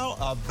 how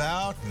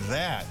about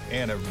that?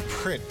 And a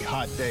pretty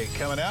hot day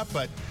coming up,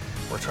 but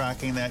we're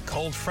tracking that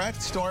cold front,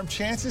 storm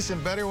chances,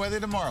 and better weather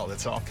tomorrow.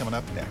 That's all coming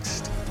up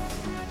next.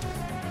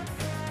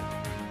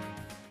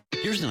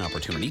 Here's an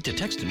opportunity to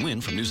text and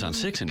win from News on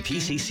 6 and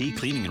PCC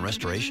Cleaning and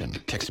Restoration.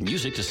 Text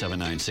music to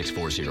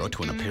 79640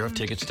 to win a pair of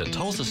tickets to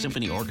Tulsa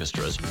Symphony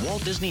Orchestra's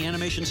Walt Disney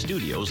Animation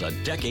Studios, A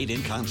Decade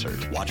in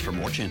Concert. Watch for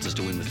more chances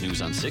to win with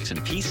News on 6 and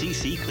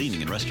PCC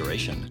Cleaning and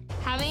Restoration.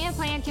 Having a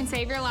plan can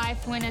save your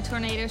life when a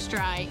tornado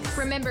strikes.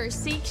 Remember,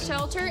 seek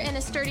shelter in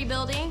a sturdy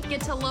building, get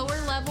to lower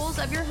levels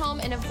of your home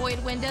and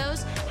avoid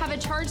windows, have a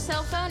charged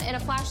cell phone and a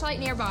flashlight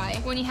nearby.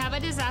 When you have a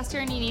disaster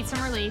and you need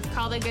some relief,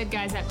 call the good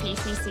guys at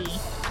PCC.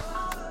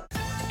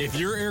 If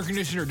your air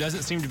conditioner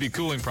doesn't seem to be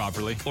cooling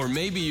properly, or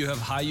maybe you have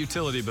high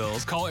utility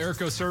bills, call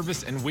Airco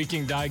Service and we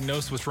can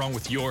diagnose what's wrong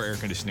with your air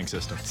conditioning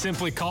system.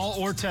 Simply call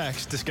or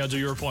text to schedule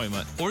your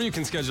appointment, or you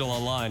can schedule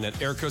online at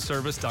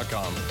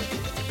aircoservice.com.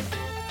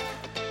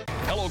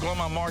 Hello,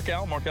 Oklahoma. I'm Mark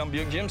Allen,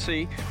 Buick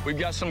GMC. We've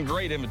got some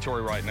great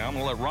inventory right now. I'm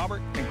going to let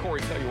Robert and Corey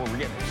tell you what we're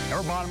getting.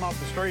 We're buying them off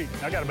the street.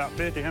 I got about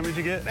 50. How many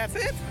did you get? That's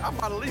it. I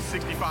bought at least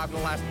 65 in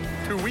the last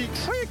 2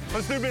 weeks. Quick,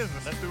 let's do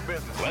business. Let's do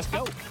business. Let's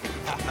go.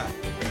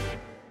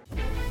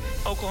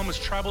 Oklahoma's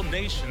tribal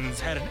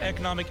nations had an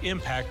economic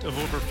impact of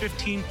over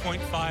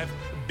 $15.5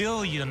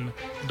 billion.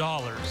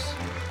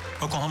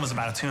 Oklahoma's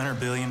about a $200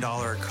 billion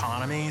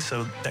economy,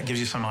 so that gives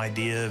you some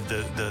idea of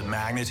the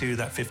magnitude of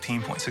that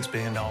 $15.6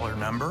 billion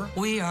number.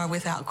 We are,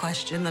 without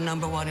question, the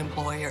 #1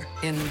 employer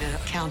in the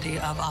county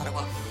of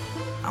Ottawa.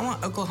 I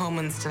want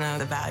Oklahomans to know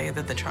the value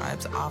that the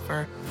tribes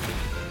offer.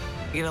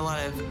 You get a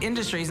lot of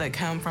industries that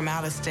come from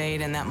out of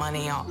state, and that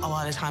money a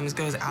lot of times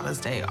goes out of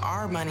state.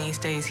 Our money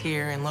stays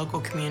here in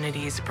local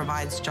communities,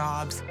 provides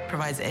jobs,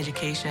 provides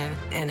education,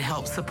 and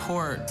helps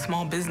support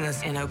small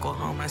business in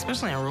Oklahoma,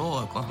 especially in rural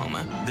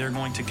Oklahoma. They're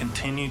going to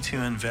continue to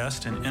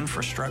invest in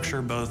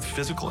infrastructure, both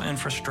physical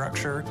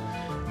infrastructure,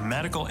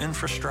 medical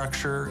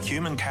infrastructure,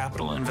 human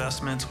capital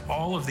investments,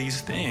 all of these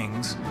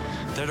things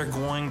that are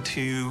going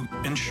to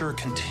ensure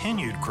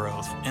continued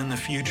growth in the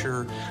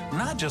future,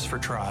 not just for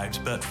tribes,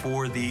 but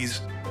for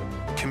these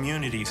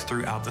communities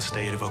throughout the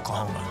state of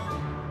Oklahoma.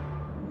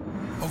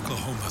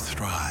 Oklahoma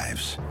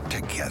thrives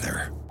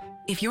together.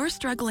 If you're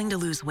struggling to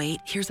lose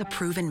weight, here's a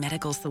proven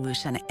medical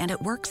solution, and it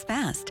works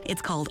fast.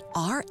 It's called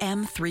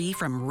RM3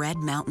 from Red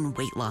Mountain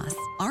Weight Loss.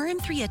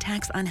 RM3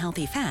 attacks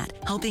unhealthy fat,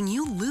 helping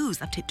you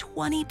lose up to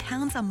 20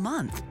 pounds a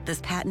month. This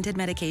patented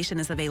medication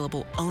is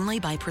available only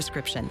by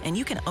prescription, and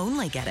you can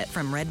only get it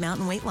from Red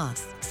Mountain Weight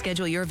Loss.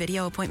 Schedule your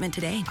video appointment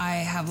today. I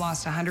have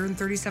lost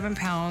 137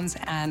 pounds,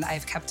 and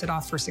I've kept it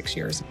off for 6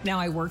 years. Now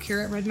I work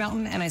here at Red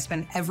Mountain, and I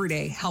spend every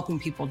day helping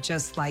people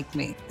just like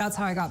me. That's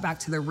how I got back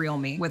to the real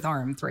me with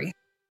RM3.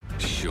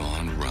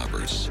 Sean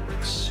Roberts,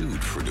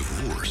 sued for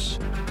divorce.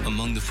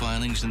 Among the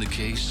filings in the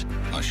case,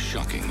 a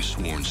shocking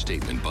sworn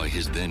statement by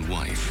his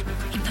then-wife.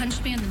 He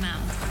punched me in the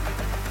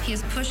mouth. He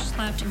has pushed,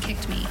 slapped, and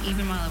kicked me,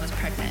 even while I was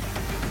pregnant.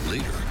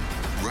 Later,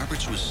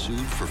 Roberts was sued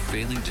for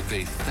failing to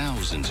pay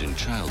thousands in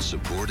child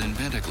support and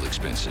medical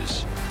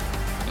expenses.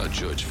 A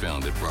judge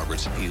found that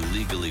Roberts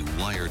illegally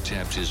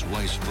wiretapped his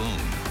wife's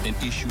phone and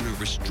issued a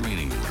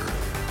restraining order.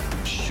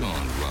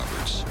 Sean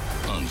Roberts,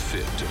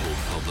 unfit to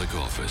hold public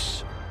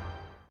office.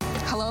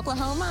 Hello,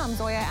 Oklahoma. I'm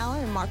Zoya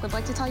Allen, and Mark would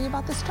like to tell you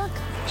about this truck.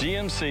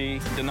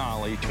 GMC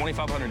Denali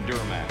 2500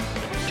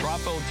 Duramax.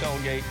 Tri-fold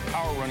tailgate,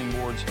 power running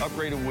boards,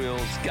 upgraded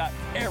wheels, got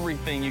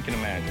everything you can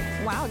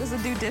imagine. Wow, does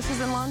it do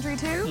dishes and laundry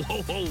too?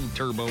 Whoa,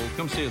 turbo.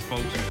 Come see us,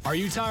 folks. Are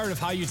you tired of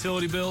high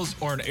utility bills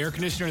or an air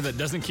conditioner that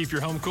doesn't keep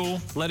your home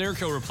cool? Let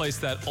Airco replace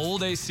that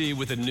old AC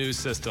with a new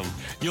system.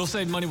 You'll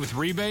save money with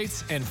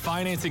rebates and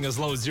financing as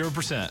low as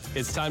 0%.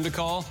 It's time to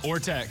call or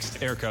text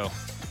Airco.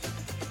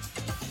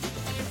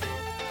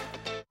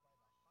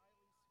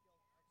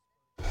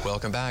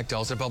 Welcome back.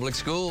 Tulsa Public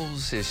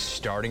Schools is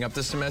starting up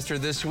the semester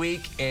this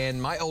week, and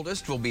my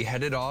oldest will be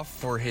headed off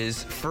for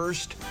his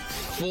first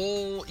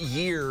full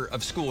year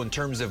of school in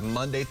terms of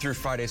Monday through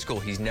Friday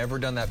school. He's never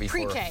done that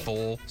before. Pre-K. A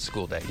full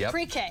school day. Yep.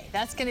 Pre-K.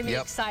 That's going to be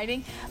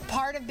exciting.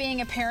 Part of being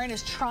a parent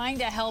is trying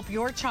to help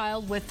your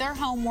child with their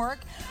homework.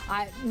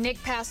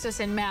 Nick passed us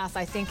in math,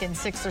 I think, in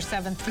 6th or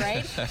 7th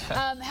grade.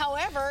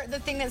 However, the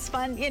thing that's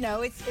fun, you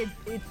know, it's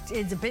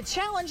a bit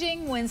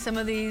challenging when some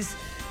of these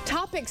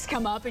topics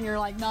come up and you're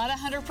like not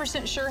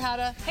 100% sure how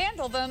to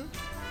handle them.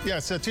 Yeah,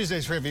 so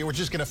Tuesday's review, we're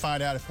just going to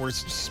find out if we're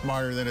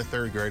smarter than a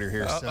third grader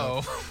here.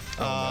 Uh-oh.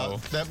 So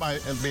that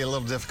might be a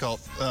little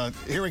difficult.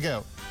 Here we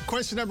go.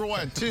 Question number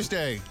 1,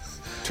 Tuesday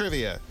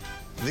trivia.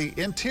 The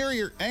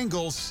interior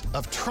angles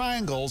of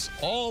triangles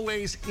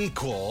always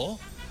equal.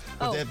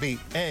 Would that be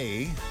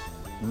A,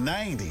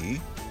 90,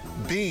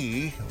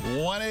 B,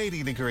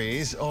 180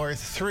 degrees, or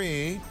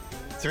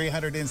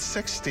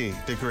 360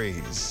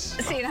 degrees?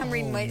 See, and I'm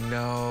reading, wait.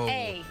 No.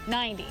 A,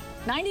 90.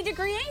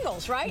 90-degree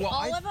angles, right? Well,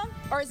 all of them?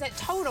 Or is it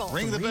total?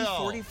 Ring the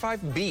bell.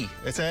 345B.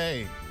 It's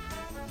A.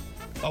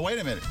 Oh, wait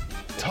a minute.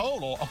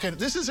 Total. Okay,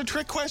 this is a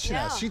trick question.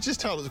 Yeah. She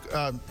just told us,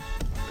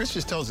 Chris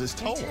just tells us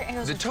total.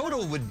 The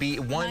total would be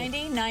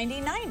 90,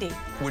 90, 90.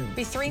 Would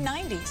be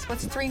 390s.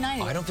 What's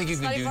 390? I don't think you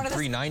can do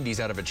 390s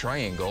out of a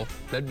triangle.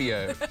 That'd be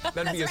a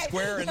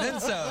square and then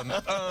some.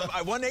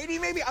 180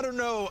 maybe? I don't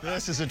know.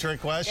 This is a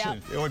trick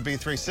question. Yeah. It would be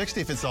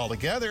 360 if it's all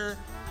together.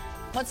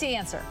 What's the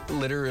answer?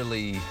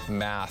 Literally,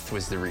 math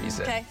was the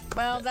reason. Okay,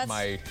 well, that's...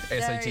 My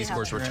SAT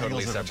scores were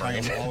totally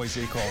separated. Always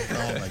equal.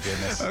 Oh, my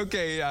goodness.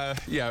 Okay,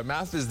 yeah,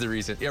 math is the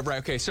reason. Yeah, right,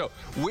 okay, so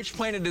which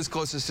planet is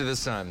closest to the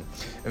sun?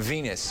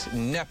 Venus,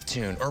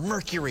 Neptune, or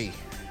Mercury?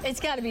 It's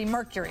got to be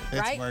Mercury,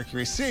 right? It's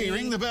Mercury. C.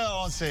 Ring the bell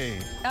on C.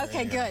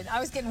 Okay, good. I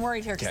was getting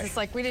worried here because it's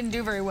like we didn't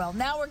do very well.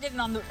 Now we're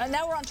getting on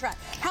now we're on track.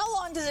 How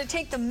long does it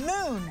take the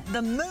moon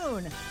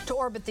to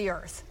orbit the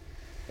Earth?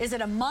 Is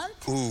it a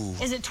month? Ooh.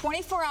 Is it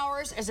 24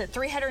 hours? Is it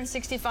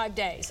 365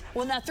 days?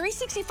 Well, now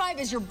 365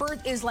 is your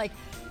birth is like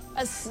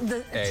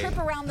the trip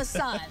around the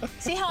sun.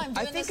 See how I'm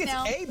doing this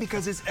now? I think it's A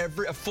because it's a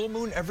full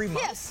moon every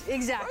month. Yes,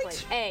 exactly.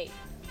 Right? A.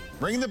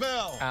 Ring the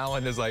bell.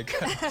 Alan is like,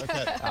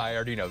 okay, I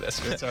already know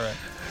this. It's all right.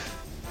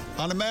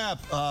 On the map,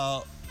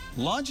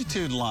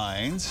 longitude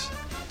lines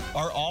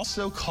are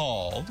also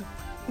called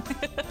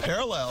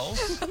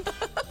parallels,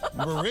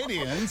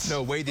 meridians.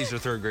 No way, these are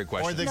third grade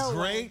questions. Or the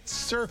great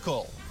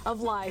circle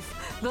of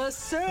life. The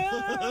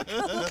circle.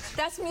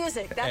 That's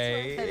music. That's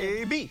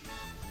A, B.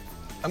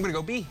 I'm going to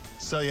go B.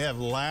 So you have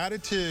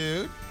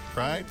latitude,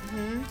 right?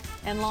 Mm-hmm.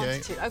 And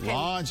longitude. Okay.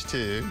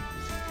 Longitude.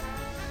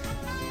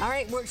 All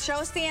right, show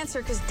us the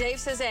answer because Dave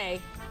says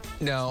A.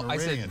 No, I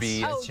said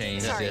B. I Oh,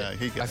 changed sorry.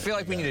 it. Yeah, I feel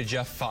like we need a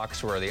Jeff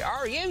Foxworthy.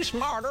 Are you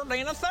smarter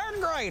than a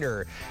third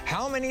grader?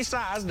 How many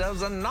sides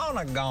does a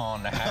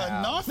nonagon have? A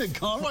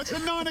nonagon? What's a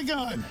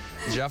nonagon?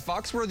 Jeff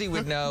Foxworthy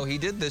would know. He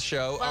did this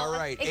show. Well, all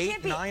right, it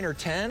 8, 9, or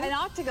 10? An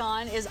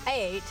octagon is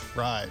 8.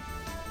 Right.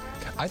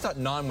 I thought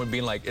non would be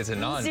like, it's a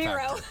non-factor.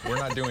 0. We're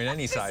not doing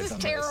any sides This on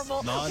is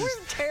terrible. this.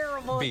 We're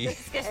terrible B. at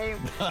this game.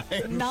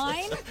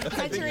 9?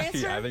 That's your answer?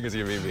 Yeah, I think it's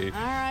going to be B.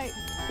 All right.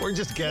 We're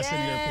just guessing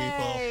Yay.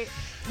 here, people.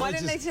 Why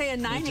didn't they say a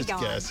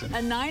 9-agon? A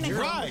 9-agon.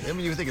 You're right. I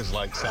mean, you think it's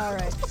like something. All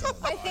right.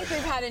 I think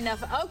we've had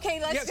enough. Okay,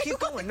 let's keep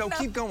going. No,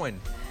 keep going.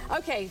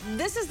 Okay,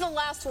 this is the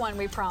last one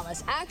we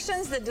promise.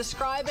 Actions that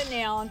describe a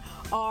noun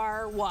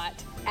are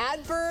what?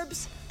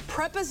 Adverbs,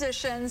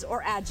 prepositions,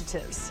 or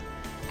adjectives.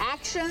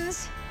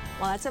 Actions,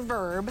 well, that's a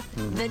verb,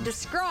 that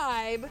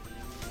describe...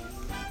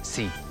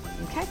 C.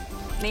 Okay.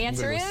 The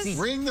answer is...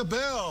 Ring the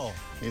bell.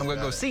 I'm going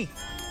to go C.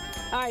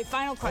 All right,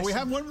 final question. Oh, we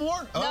have one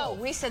more? No,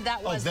 we said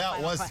that was the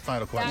final question. the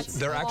final question.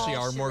 There actually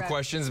are more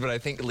questions, but I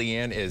think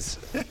Leanne is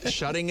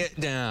shutting it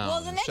down.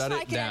 Well, the next one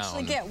I can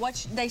actually get.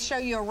 They show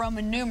you a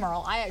Roman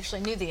numeral. I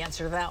actually knew the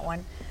answer to that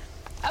one.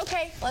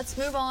 Okay, let's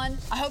move on.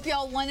 I hope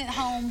y'all won at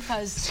home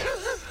because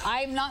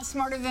I'm not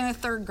smarter than a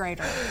third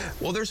grader.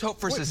 Well, there's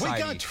hope for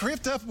society. We got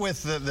tripped up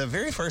with the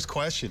very first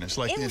question. It's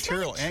like the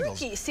interior angles.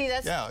 Tricky. See,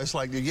 that's... Yeah, it's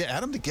like, you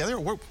add them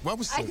together? What were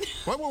we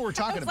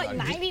talking about? Like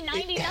 90,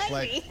 90, 90.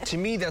 Like, to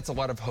me, that's a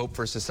lot of hope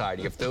for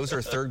society. If those are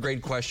third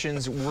grade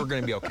questions, we're going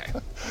to be okay.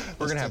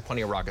 We're going to have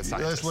plenty of rocket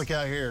science. Let's look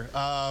out here.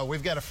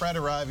 We've got a friend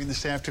arriving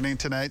this afternoon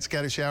tonight.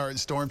 Scattered shower and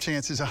storm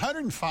chances.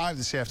 105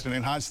 this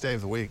afternoon, hottest day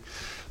of the week.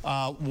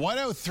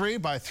 103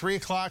 by 3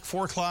 o'clock,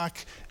 4 o'clock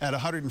at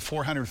 104,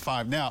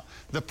 105. Now,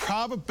 the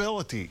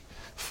probability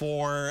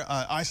for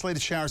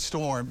isolated shower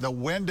storm, the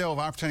window of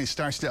opportunity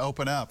starts to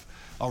open up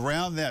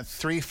around that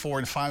 3, 4,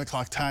 and 5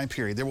 o'clock time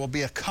period. There will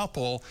be a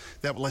couple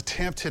that will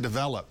attempt to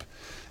develop.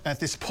 At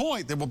this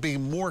point, there will be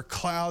more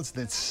clouds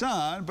than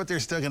sun, but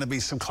there's still going to be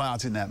some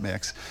clouds in that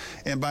mix.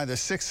 And by the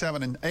 6,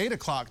 7, and 8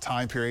 o'clock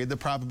time period, the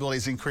probability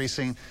is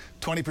increasing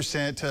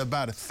 20% to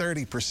about a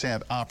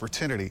 30%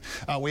 opportunity.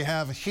 We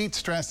have heat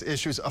stress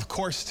issues, of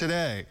course,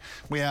 today.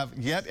 We have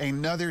yet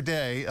another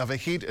day of a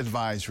heat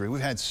advisory.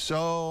 We've had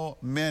so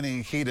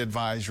many heat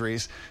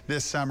advisories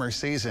this summer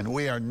season.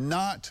 We are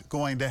not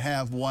going to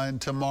have one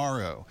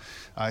tomorrow.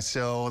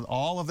 So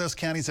all of those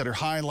counties that are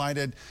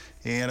highlighted,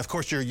 and of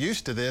course you're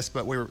used to this,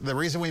 but the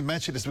reason we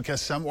mention it is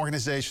because some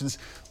organizations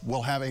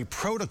will have a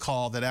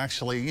protocol that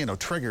actually,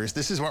 triggers.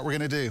 This is what we're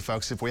going to do,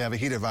 folks, if we have a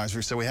heat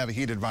advisory. So we have a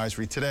heat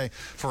advisory today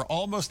for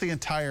almost the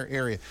entire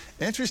area.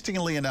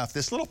 Interestingly enough,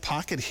 this little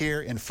pocket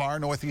here in far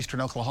northeastern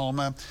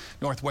Oklahoma,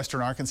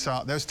 northwestern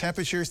Arkansas, those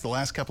temperatures the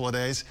last couple of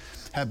days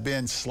have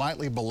been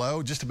slightly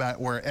below just about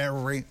where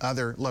every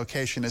other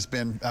location has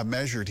been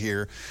measured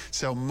here.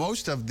 So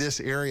most of this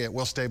area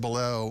will stay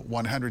below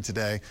 100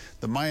 today.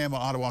 The Miami,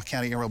 Ottawa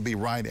County area will be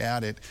right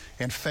at it,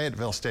 and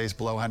Fayetteville stays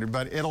below 100,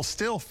 but it'll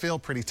still feel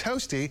pretty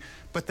toasty,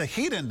 but the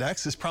heat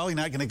index is probably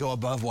not going to go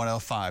above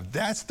 105.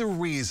 That's the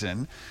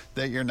reason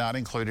that you're not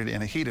included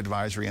in a heat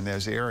advisory in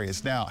those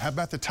areas. Now, how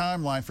about the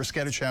timeline for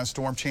scattered shower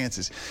storm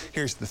chances?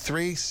 Here's the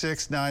 3,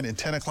 6, 9, and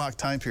 10 o'clock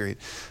time period.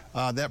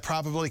 That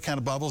probably kind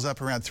of bubbles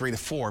up around 3 to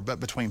 4, but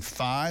between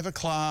 5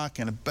 o'clock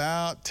and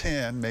about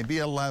 10, maybe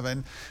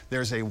 11,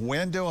 there's a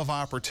window of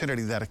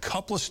opportunity that a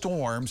couple of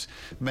storms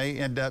may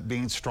end up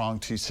being strong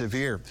to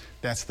severe.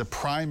 That's the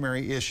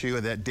primary issue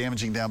of that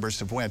damaging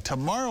downburst of wind.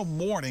 Tomorrow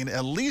morning,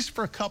 at least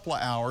for a couple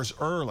of hours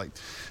early,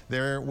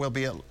 there will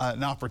be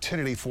an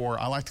opportunity for,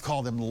 I like to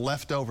call them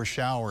leftover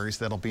showers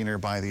that'll be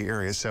nearby the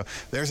area. So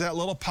there's that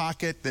little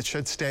pocket that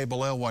should stay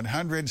below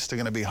 100. It's still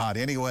going to be hot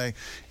anyway.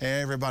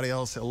 Everybody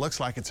else, it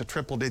looks like it's a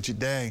triple-digit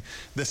day.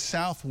 The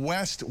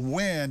southwest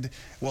wind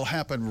will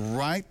happen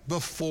right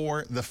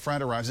before the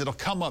front arrives. It'll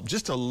come up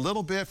just a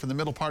little bit from the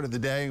middle part of the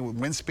day with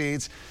wind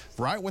speeds.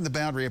 Right when the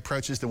boundary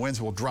approaches, the winds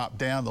will drop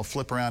down. They'll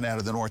flip around out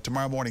of the north.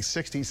 Tomorrow morning,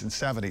 60s and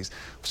 70s.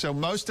 So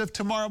most of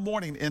tomorrow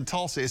morning in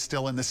Tulsa is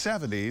still in the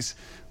 70s.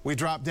 We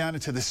drop down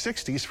into the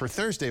 60s for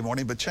Thursday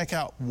morning, but check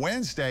out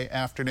Wednesday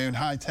afternoon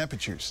high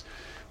temperatures.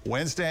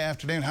 Wednesday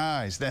afternoon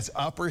highs, that's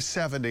upper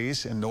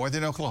 70s in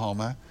northern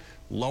Oklahoma,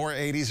 lower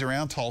 80s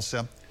around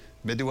Tulsa,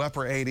 mid to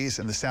upper 80s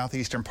in the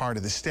southeastern part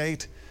of the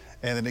state,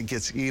 and then it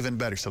gets even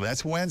better. So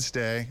that's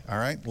Wednesday, all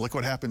right? Look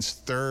what happens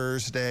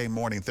Thursday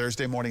morning.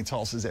 Thursday morning,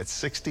 Tulsa's at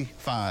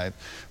 65.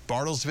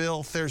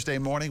 Bartlesville, Thursday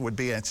morning, would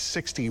be at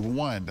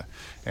 61.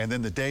 And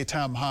then the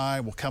daytime high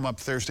will come up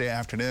Thursday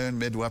afternoon,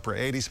 mid to upper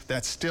 80s, but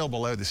that's still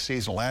below the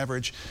seasonal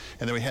average.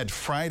 And then we head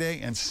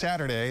Friday and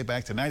Saturday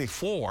back to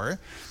 94.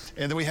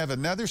 And then we have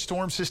another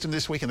storm system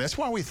this week, and that's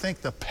why we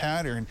think the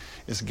pattern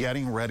is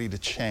getting ready to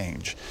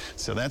change.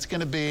 So that's going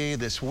to be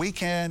this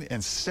weekend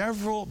and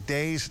several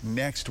days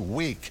next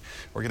week.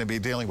 We're going to be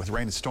dealing with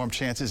rain and storm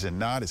chances and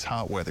not as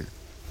hot weather.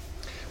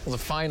 Well,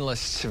 the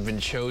finalists have been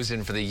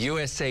chosen for the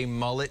USA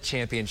Mullet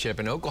Championship,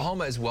 and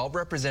Oklahoma is well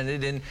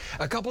represented in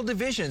a couple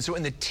divisions. So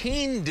in the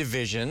teen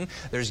division,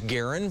 there's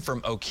Garin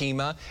from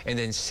Okemah, and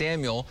then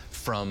Samuel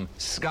from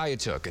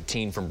Skiatook, a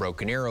teen from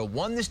Broken Arrow,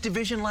 won this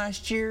division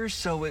last year,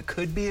 so it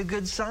could be a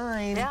good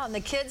sign. Yeah, and the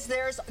kids,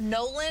 there's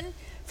Nolan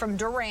from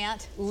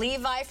Durant,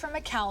 Levi from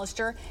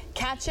McAllister,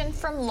 Katchen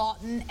from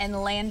Lawton,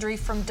 and Landry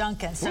from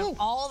Duncan. So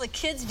all the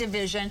kids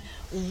division,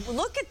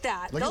 look at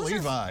that. Look at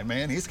Levi,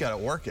 man, he's got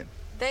it working.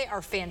 They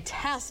are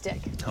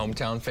fantastic.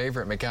 Hometown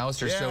favorite,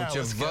 McAllister. Yeah,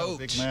 so to vote,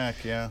 Big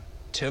Mac, yeah.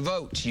 To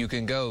vote, you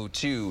can go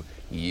to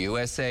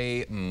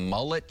USA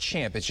Mullet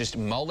Champ. It's just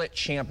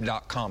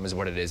mulletchamp.com is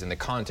what it is, and the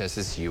contest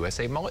is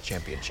USA Mullet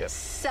Championship.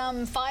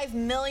 Some 5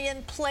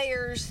 million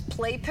players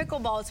play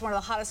pickleball. It's one of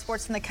the hottest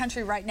sports in the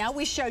country right now.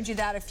 We showed you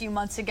that a few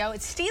months ago.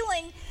 It's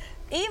stealing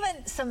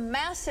even some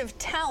massive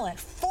talent.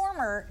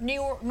 Former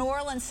New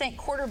Orleans Saint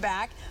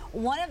quarterback,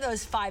 one of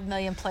those 5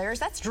 million players,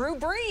 that's Drew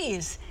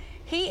Brees.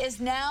 He is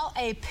now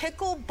a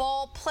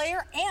pickleball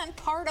player and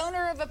part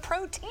owner of a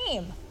pro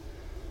team.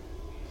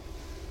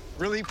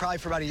 Really, probably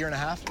for about a year and a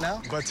half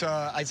now, but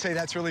I'd say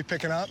that's really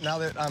picking up now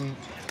that I'm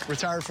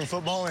retired from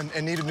football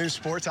and need a new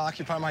sport to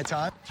occupy my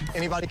time.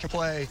 Anybody can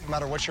play, no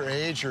matter what your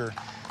age or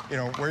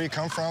where you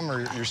come from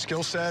or your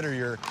skill set or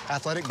your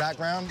athletic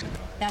background.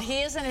 Now,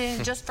 he isn't in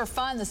it just for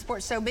fun. The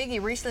sport's so big, he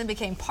recently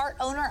became part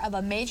owner of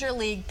a Major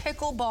League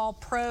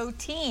Pickleball pro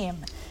team.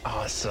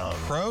 Awesome.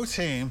 Pro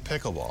team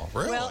pickleball,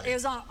 really? Well, it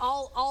was on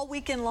all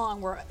weekend long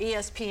where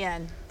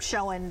ESPN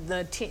showing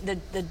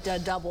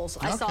the doubles.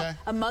 I saw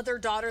a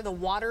mother-daughter, the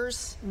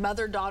Waters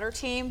mother-daughter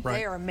team. Right.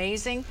 They are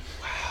amazing.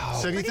 Wow.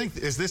 So do you think,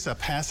 is this a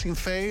passing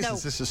phase? No.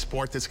 Is this a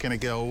sport that's going to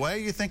go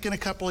away, you think, in a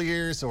couple of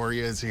years, or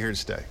is it here to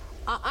stay?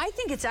 I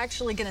think it's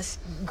actually going to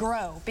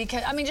grow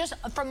because, I mean, just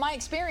from my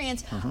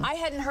experience, I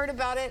hadn't heard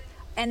about it,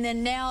 and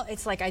then now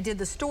it's like I did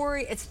the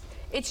story.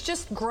 it's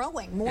just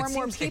growing. More and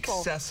more people.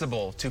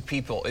 Accessible to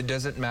people. It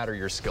doesn't matter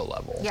your skill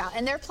level. Yeah,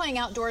 and they're playing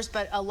outdoors,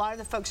 but a lot of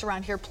the folks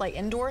around here play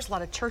indoors. A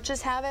lot of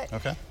churches have it.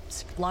 Okay.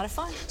 It's a lot of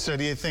fun. So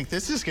do you think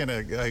this is going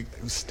to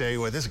stay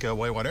with this, go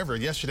away, whatever?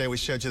 Yesterday we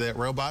showed you that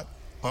robot.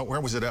 Well,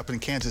 where was it? Up in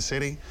Kansas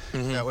City?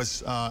 That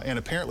was, and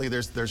apparently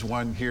there's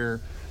one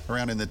here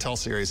around in the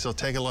Tulsa area. So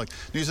take a look.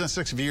 News on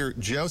 6 viewer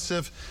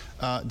Joseph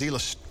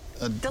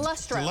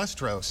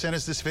Delestro sent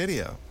us this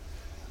video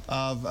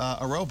of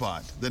a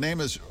robot. The name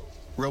is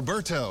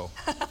Roberto.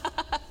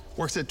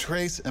 Works at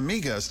Tres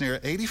Amigos near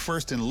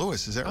 81st and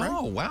Lewis. Is that right?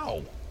 Oh,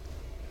 wow.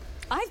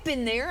 I've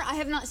been there. I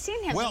have not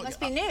seen him. Well, it must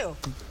be new.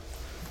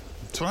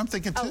 That's what I'm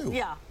thinking, too. Oh,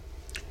 yeah.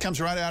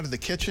 Comes right out of the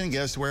kitchen,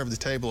 goes to wherever the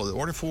table is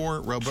ordered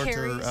for.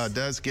 Roberto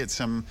does get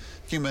some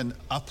human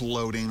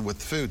uploading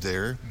with food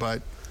there,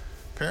 but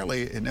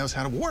apparently it knows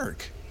how to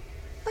work.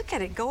 Look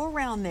at it go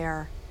around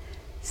there.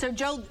 So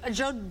Joe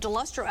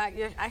Delestro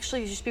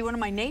actually used to be one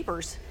of my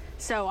neighbors.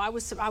 So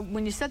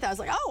when you said that, I was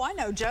like, oh, I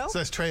know Joe. So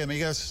that's Tres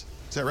Amigos.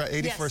 Is that right?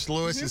 81st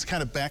Lewis. It's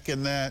kind of back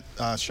in that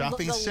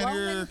shopping center.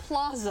 The Loman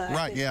Plaza.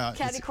 Right, yeah.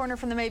 Caddy corner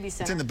from the Mabee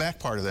Center. It's in the back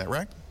part of that,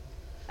 right?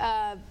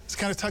 It's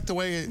kind of tucked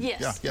away.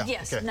 Yes. Yeah.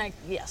 Yes. Okay. No,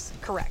 yes.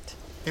 Correct.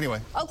 Anyway.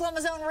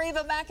 Oklahoma's own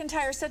Reba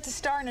McEntire set to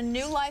star in a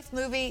new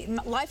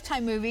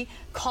Lifetime movie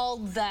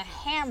called The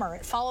Hammer.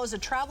 It follows a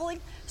traveling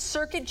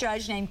circuit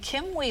judge named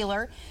Kim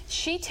Wheeler.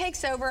 She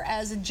takes over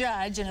as a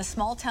judge in a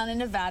small town in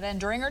Nevada, and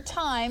during her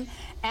time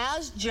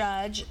as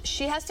judge,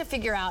 she has to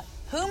figure out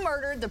who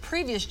murdered the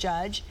previous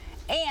judge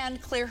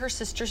and clear her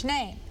sister's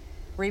name.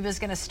 Reba's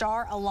going to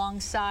star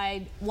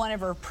alongside one of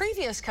her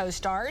previous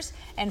co-stars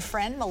and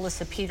friend,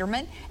 Melissa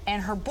Peterman,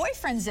 and her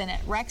boyfriend's in it,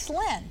 Rex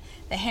Lynn.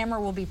 The Hammer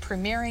will be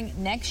premiering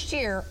next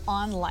year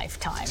on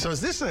Lifetime. So is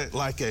this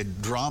like a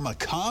drama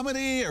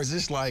comedy, or is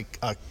this like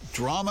a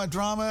drama? I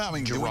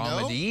mean,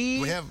 dramedy?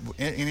 Do we have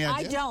any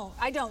idea?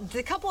 I don't.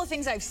 The couple of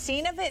things I've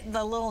seen of it,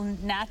 the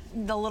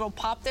little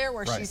pop there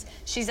where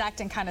she's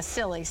acting kind of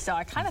silly, so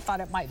I kind of thought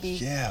it might be.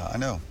 Yeah, I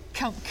know.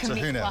 So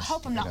who knows? Well, I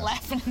hope I'm not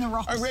laughing in the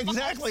wrong spot.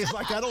 Exactly. It's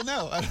like, I don't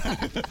know.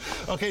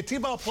 Okay,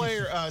 T-ball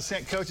player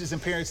sent coaches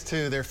and parents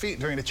to their feet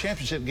during a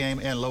championship game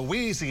in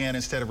Louisiana.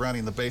 Instead of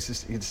running the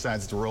bases, he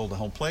decides to roll the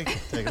home plate.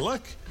 Take a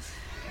look.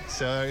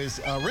 So he's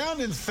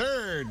rounding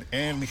third,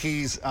 and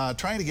he's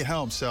trying to get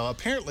home. So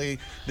apparently,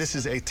 this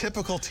is a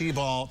typical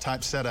T-ball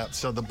type setup.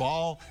 So the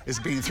ball is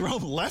being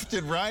thrown left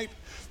and right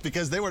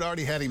because they would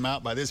already had him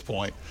out by this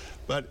point.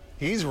 But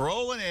he's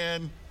rolling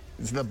in.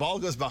 The ball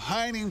goes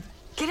behind him.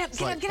 Get up,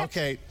 get up.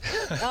 Okay,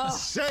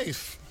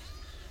 safe.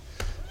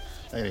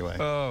 Anyway.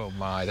 Oh,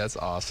 my, that's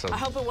awesome. I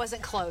hope it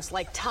wasn't close,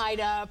 like tied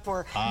up,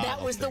 or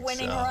that was the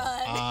winning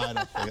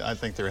run. I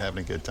think they're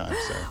having a good time.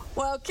 So.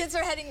 Well, kids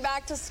are heading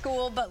back to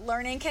school, but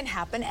learning can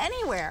happen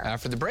anywhere.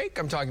 After the break,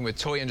 I'm talking with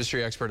toy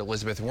industry expert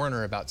Elizabeth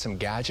Werner about some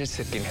gadgets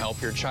that can help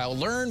your child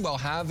learn while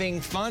having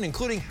fun,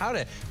 including how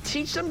to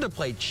teach them to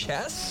play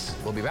chess.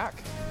 We'll be back.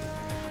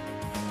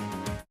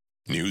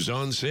 News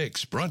on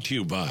 6 brought to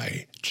you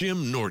by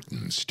Jim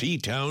Norton's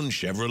T-Town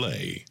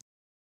Chevrolet.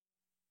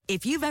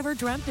 If you've ever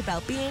dreamt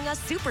about being a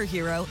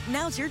superhero,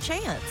 now's your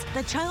chance.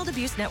 The Child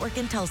Abuse Network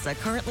in Tulsa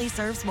currently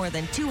serves more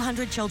than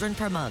 200 children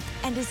per month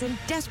and is in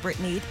desperate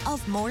need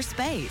of more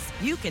space.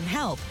 You can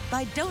help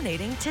by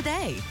donating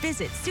today.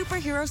 Visit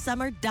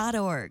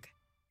superherosummer.org.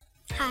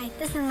 Hi,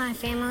 this is my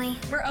family.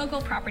 We're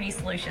Ogle Property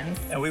Solutions.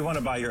 And we want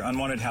to buy your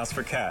unwanted house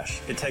for cash.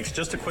 It takes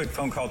just a quick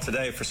phone call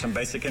today for some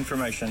basic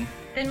information.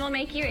 Then we'll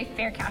make you a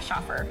fair cash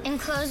offer. And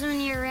close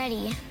when you're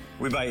ready.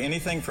 We buy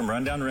anything from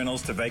rundown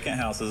rentals to vacant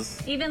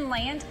houses. Even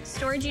land,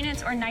 storage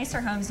units, or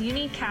nicer homes you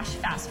need cash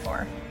fast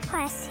for.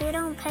 Plus, you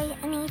don't pay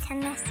any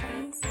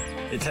commissions.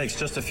 It takes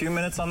just a few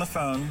minutes on the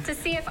phone to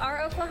see if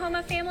our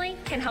Oklahoma family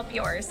can help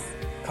yours.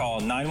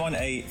 Call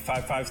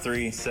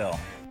 918-553-SELL.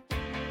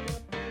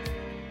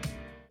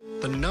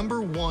 The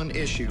number one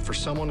issue for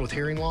someone with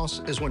hearing loss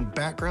is when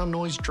background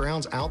noise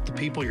drowns out the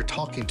people you're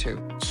talking to.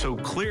 So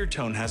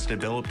Cleartone has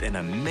developed an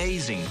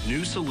amazing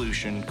new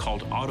solution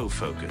called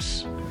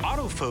Autofocus.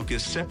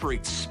 Autofocus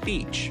separates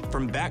speech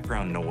from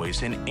background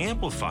noise and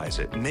amplifies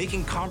it,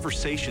 making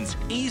conversations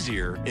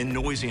easier in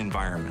noisy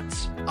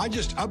environments. I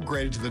just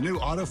upgraded to the new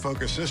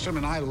Autofocus system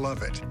and I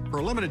love it. For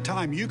a limited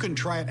time, you can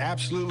try it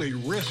absolutely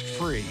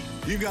risk-free.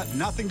 You've got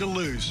nothing to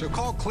lose, so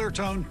call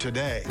Cleartone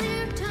today.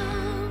 Cleartone.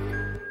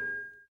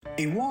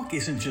 A walk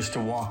isn't just a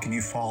walk and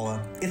you fall in.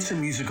 It's a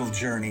musical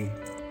journey.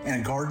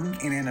 And a garden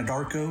in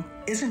Anadarko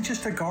isn't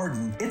just a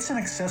garden. It's an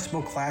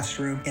accessible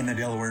classroom in the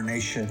Delaware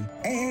Nation.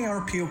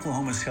 AARP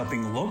Oklahoma is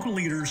helping local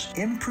leaders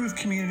improve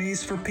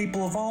communities for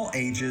people of all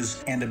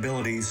ages and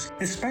abilities,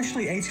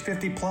 especially age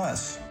 50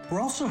 plus.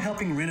 We're also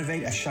helping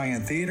renovate a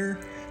Cheyenne Theater,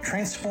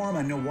 transform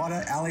a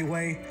Nowata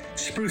alleyway,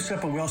 spruce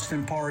up a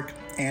Wellston Park,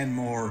 and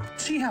more.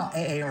 See how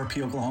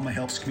AARP Oklahoma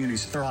helps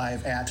communities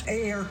thrive at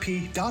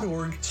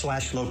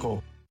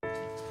aarp.org/local.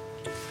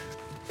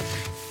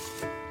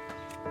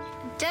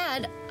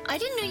 Dad, I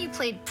didn't know you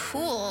played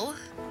pool.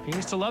 He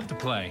used to love to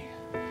play.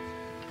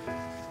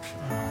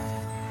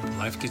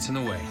 Life gets in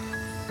the way.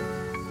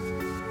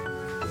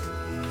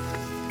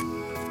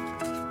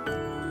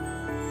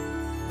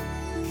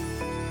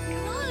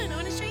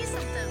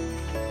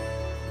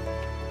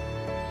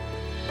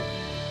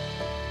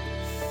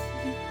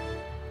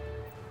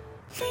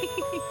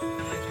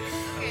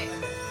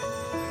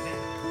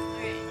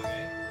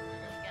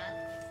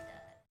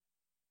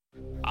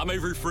 I'm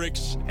Avery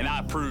Fricks, and I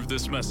approve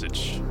this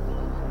message.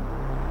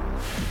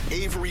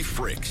 Avery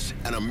Fricks,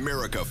 an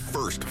America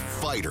First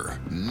fighter.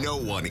 No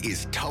one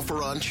is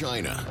tougher on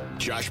China.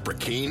 Josh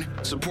Brakeen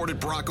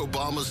supported Barack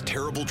Obama's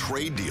terrible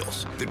trade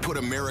deals that put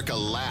America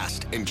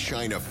last and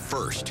China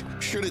first.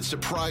 Should it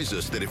surprise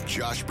us that if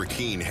Josh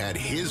Brakeen had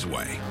his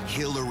way,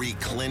 Hillary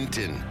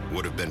Clinton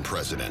would have been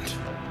president?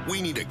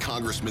 We need a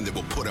congressman that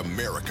will put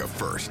America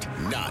first,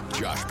 not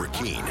Josh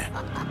Brakeen.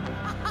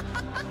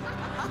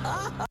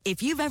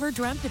 If you've ever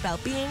dreamt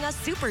about being a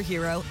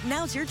superhero,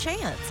 now's your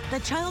chance. The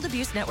Child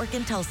Abuse Network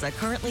in Tulsa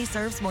currently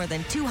serves more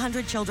than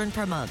 200 children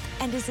per month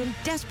and is in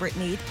desperate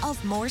need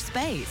of more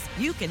space.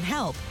 You can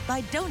help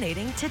by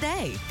donating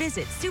today.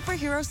 Visit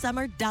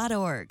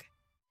superherosummer.org.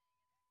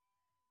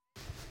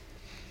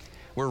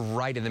 We're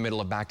right in the middle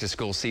of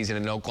back-to-school season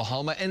in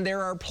Oklahoma, and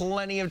there are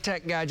plenty of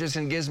tech gadgets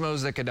and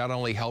gizmos that could not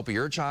only help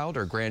your child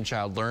or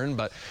grandchild learn,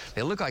 but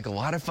they look like a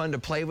lot of fun to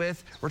play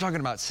with. We're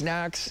talking about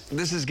snacks.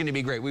 This is going to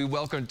be great. We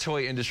welcome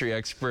toy industry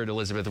expert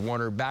Elizabeth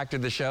Warner back to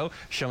the show,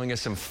 showing us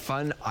some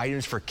fun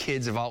items for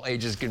kids of all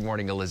ages. Good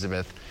morning,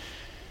 Elizabeth.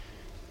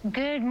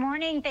 Good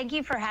morning. Thank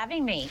you for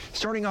having me.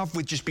 Starting off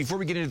with, just before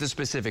we get into the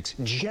specifics,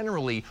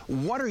 generally,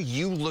 what are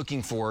you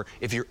looking for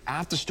if you're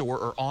at the store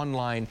or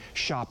online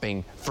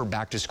shopping for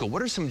back to school?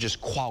 What are some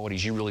just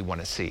qualities you really want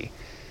to see?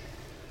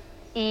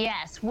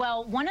 Yes.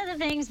 Well, one of the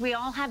things, we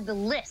all have the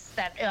lists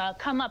that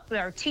come up.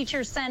 Our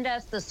teachers send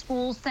us, the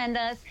schools send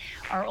us,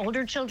 our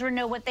older children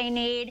know what they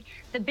need.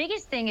 The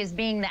biggest thing is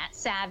being that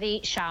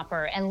savvy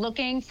shopper and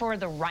looking for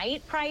the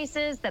right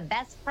prices, the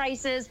best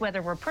prices,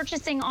 whether we're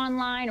purchasing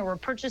online or we're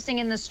purchasing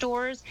in the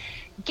stores.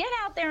 Get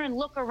out there and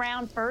look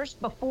around first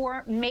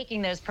before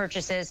making those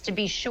purchases to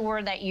be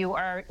sure that you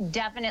are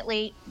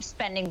definitely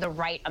spending the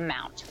right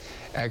amount.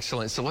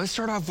 Excellent. So let's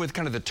start off with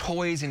kind of the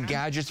toys and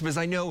gadgets, because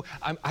I know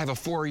I have a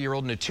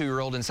 4-year-old and a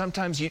 2-year-old, and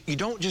sometimes you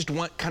don't just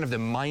want kind of the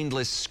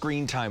mindless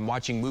screen time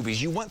watching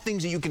movies. You want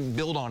things that you can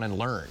build on and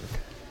learn.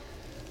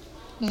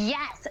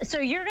 Yes, so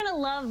you're going to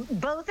love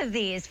both of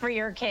these for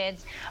your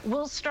kids.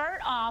 We'll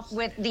start off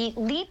with the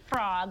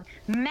Leapfrog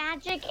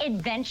Magic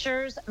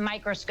Adventures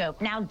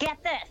Microscope. Now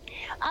get this,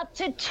 up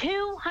to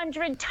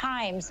 200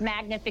 times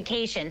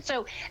magnification.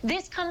 So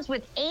this comes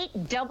with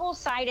 8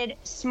 double-sided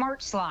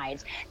smart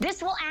slides.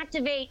 This will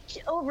activate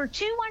over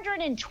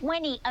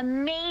 220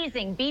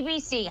 amazing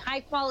BBC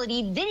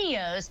high-quality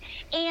videos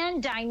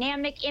and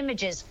dynamic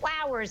images,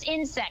 flowers,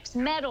 insects,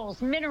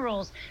 metals,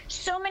 minerals,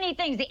 so many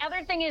things. The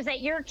other thing is that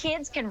your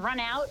kids can run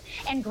out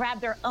and grab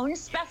their own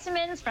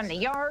specimens from the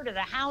yard or the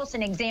house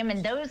and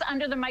examine those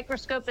under the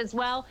microscope as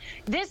well.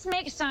 This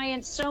makes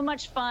science so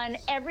much fun.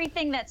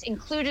 Everything that's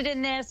included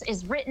in this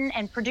is written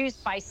and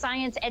produced by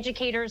science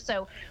educators.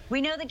 So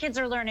we know the kids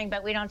are learning,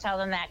 but we don't tell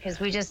them that because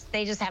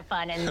they just have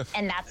fun,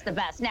 and that's the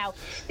best. Now,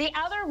 the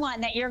other one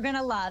that you're going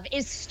to love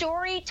is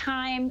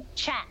Storytime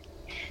Chat.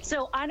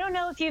 So I don't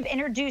know if you've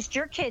introduced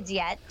your kids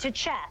yet to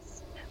chess,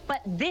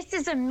 but this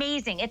is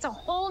amazing. It's a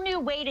whole new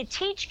way to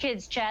teach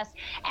kids chess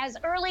as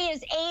early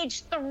as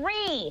age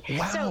 3.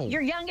 Wow. So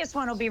your youngest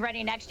one will be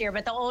ready next year,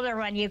 but the older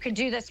one, you can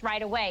do this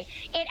right away.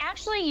 It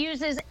actually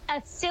uses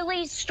a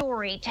silly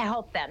story to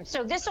help them.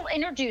 So this will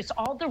introduce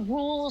all the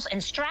rules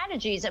and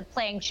strategies of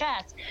playing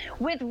chess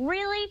with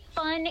really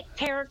fun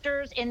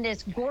characters in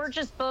this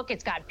gorgeous book.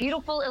 It's got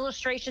beautiful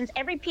illustrations.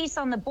 Every piece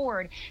on the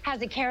board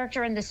has a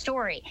character in the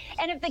story.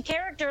 And if the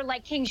character,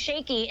 like King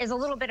Shaky, is a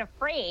little bit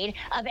afraid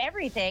of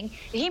everything,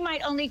 he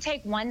might only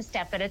take one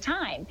step at a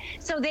time.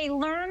 So they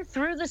learn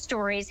through the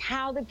stories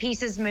how the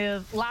pieces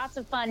move. Lots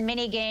of fun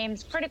mini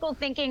games, critical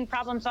thinking,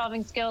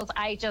 problem-solving skills.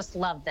 I just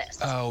love this.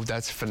 Oh,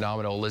 that's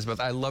phenomenal, Elizabeth.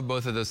 I love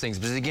both of those things.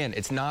 Because again,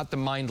 it's not the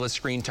mindless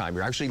screen time.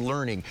 You're actually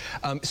learning.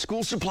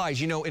 School supplies,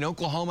 you know, in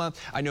Oklahoma,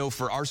 I know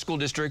for our school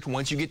district,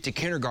 once you get to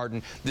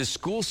kindergarten, the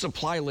school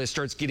supply list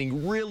starts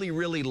getting really,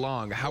 really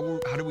long. How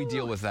do we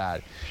deal with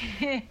that?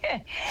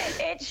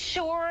 It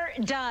sure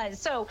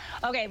does. So,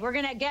 okay, we're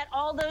going to get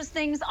all those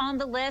things on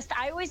the list.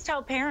 I always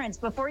tell parents,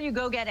 before you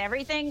go get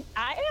everything,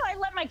 I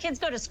let my kids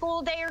go to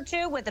school a day or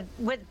two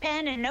with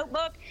pen and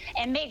notebook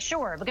and make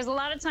sure, because a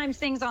lot of times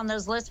things on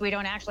those lists we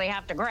don't actually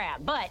have to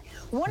grab. But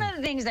one of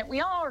the things that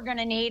we all are going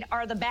to need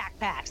are the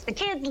backpacks. The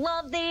kids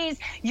love these.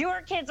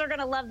 Your kids are going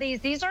to love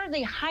these. These are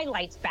the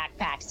Highlights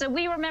backpacks. So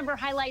we remember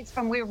Highlights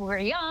from when we were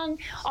young,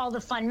 all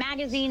the fun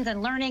magazines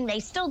and learning. They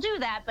still do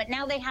that, but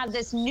now they have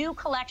this new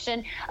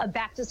collection of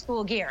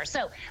back-to-school gear.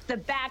 So the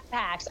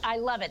backpacks, I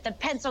love it. The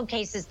pencil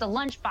cases, the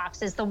lunch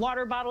boxes, the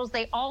water bottles,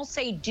 they all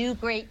say do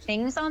great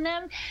things on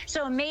them.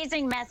 So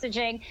amazing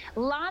messaging,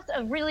 lots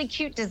of really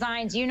cute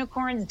designs,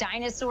 unicorns,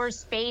 dinosaurs,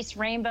 space,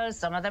 rainbows,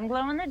 some of them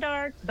glow in the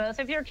dark. Both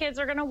of your kids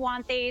are going to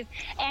want these,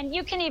 and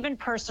you can even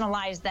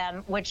personalize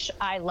them, which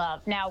I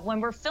love. Now,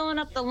 when we're filling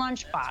up the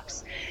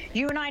lunchbox,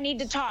 you and I need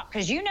to talk,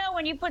 because you know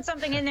when you put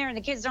something in there and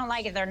the kids don't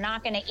like it, they're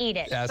not going to eat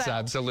it. That's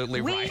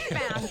absolutely right. We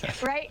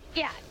found, right?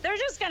 Yeah, they're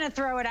just going to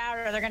throw it out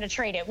or they're going to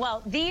trade it.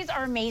 Well, these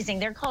are amazing.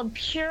 They're called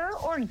Pure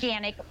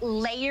Organic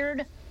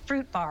Layered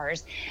fruit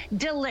bars.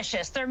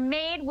 Delicious. They're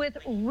made with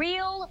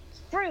real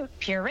fruit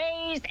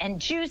purees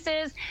and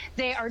juices.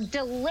 They are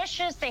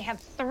delicious. They have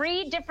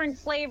 3 different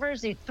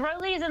flavors. You throw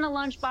these in the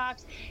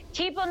lunchbox,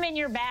 keep them in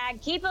your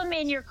bag, keep them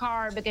in your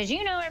car, because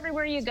you know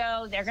everywhere you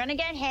go, they're going to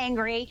get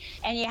hangry,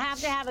 and you have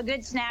to have a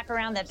good snack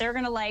around that they're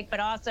going to like, but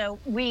also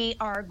we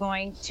are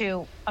going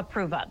to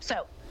approve of.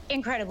 So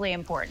incredibly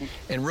important.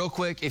 And real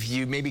quick, if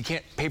you maybe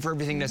can't pay for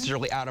everything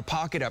necessarily out of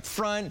pocket up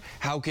front,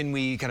 how can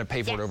we kind of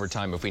pay for it over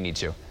time if we need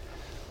to?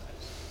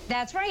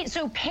 That's right.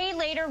 So pay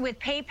later with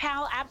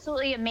PayPal,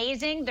 absolutely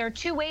amazing. There are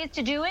 2 ways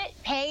to do it.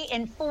 Pay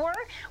in 4,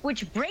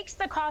 which breaks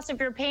the cost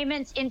of your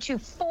payments into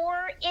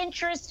 4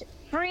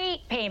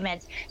 interest-free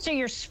payments. So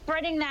you're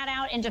spreading that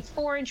out into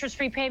 4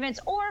 interest-free payments.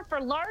 Or for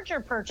larger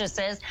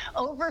purchases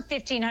over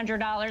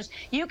 $1,500,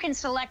 you can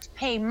select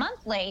Pay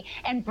Monthly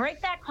and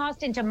break that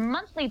cost into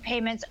monthly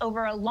payments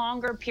over a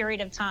longer period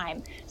of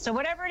time. So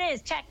whatever it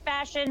is, tech,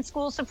 fashion,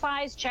 school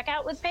supplies, check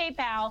out with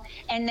PayPal,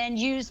 and then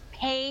use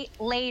Pay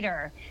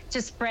Later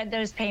to spread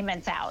those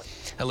payments out.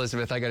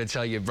 Elizabeth, I got to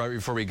tell you right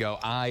before we go,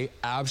 I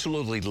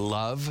absolutely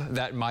love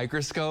that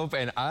microscope,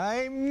 and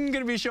I'm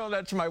going to be showing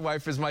that to my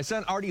wife, as my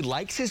son already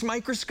likes his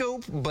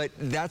microscope, but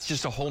that's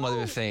just a whole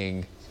other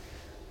thing.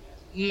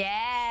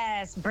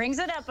 Yes, brings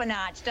it up a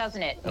notch,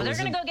 doesn't it? Well, they're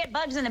going to go get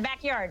bugs in the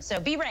backyard, so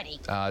be ready.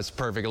 It's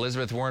perfect.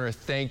 Elizabeth Warner,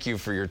 thank you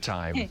for your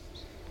time.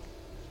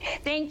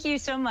 Thank you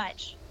so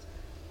much.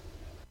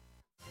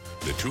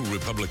 The 2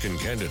 Republican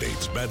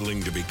candidates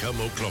battling to become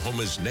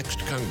Oklahoma's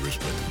next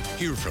congressman.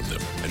 Hear from them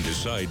and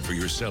decide for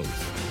yourself.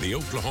 The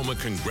Oklahoma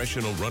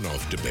congressional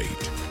runoff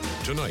debate.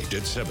 Tonight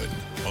at 7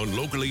 on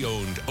locally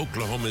owned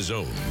Oklahoma's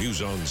own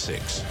News on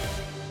 6.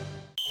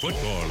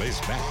 Football is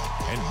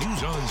back, and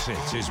News on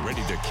 6 is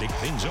ready to kick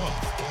things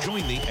off.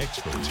 Join the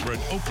experts for an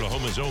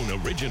Oklahoma's own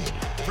original,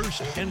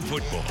 First and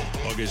Football,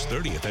 August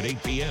 30th at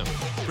 8 p.m.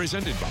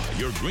 Presented by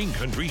your Green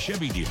Country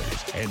Chevy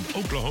dealers and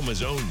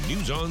Oklahoma's own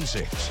News on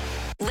 6.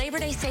 Labor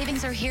Day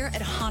savings are here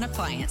at Hahn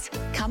Appliance.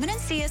 Come in and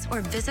see us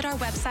or visit our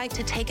website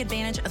to take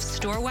advantage of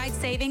store-wide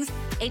savings,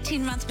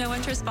 18-month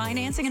no-interest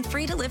financing, and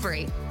free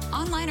delivery.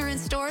 Online or in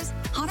stores,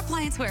 Hahn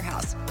Appliance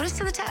Warehouse. Put us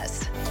to the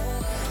test.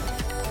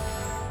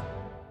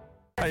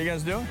 How you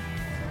guys doing?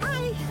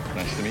 Hi.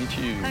 Nice to meet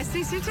you. Nice to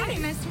meet you too. Nice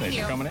to meet Thanks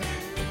you. for coming in.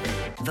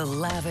 The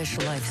lavish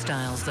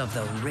lifestyles of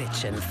the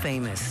rich and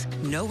famous.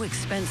 No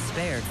expense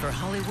spared for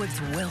Hollywood's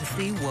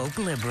wealthy woke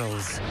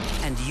liberals.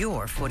 And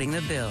you're footing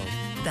the bill.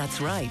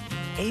 That's right.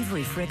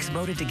 Avery Fricks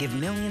voted to give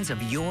millions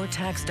of your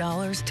tax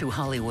dollars to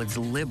Hollywood's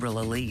liberal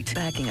elite,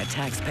 backing a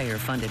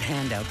taxpayer-funded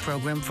handout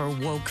program for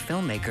woke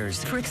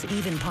filmmakers. Fricks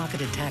even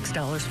pocketed tax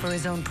dollars for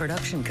his own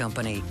production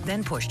company,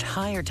 then pushed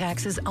higher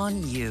taxes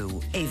on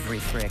you. Avery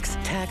Fricks.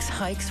 Tax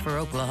hikes for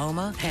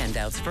Oklahoma,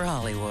 handouts for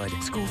Hollywood.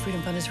 School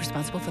Freedom Fund is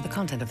responsible for the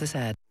content of this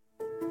ad.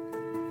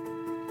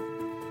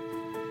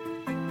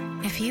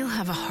 If you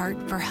have a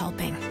heart for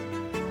helping,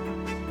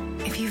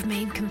 if you've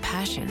made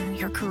compassion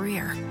your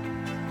career,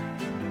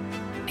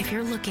 if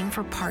you're looking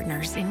for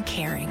partners in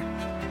caring,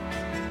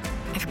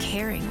 if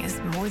caring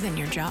is more than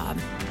your job,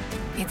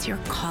 it's your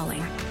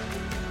calling,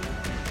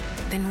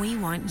 then we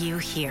want you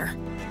here.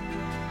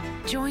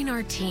 Join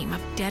our team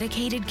of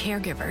dedicated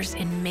caregivers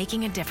in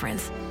making a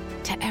difference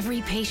to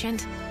every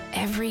patient,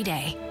 every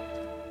day.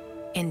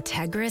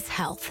 Integris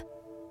Health.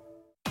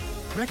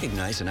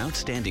 Recognize an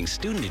outstanding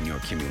student in your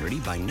community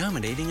by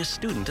nominating a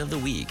Student of the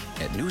Week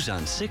at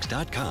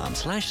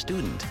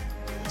newson6.com/student.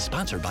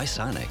 Sponsored by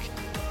Sonic.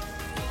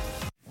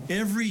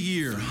 Every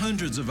year,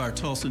 hundreds of our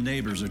Tulsa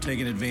neighbors are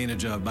taken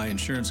advantage of by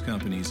insurance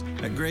companies.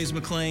 At Grays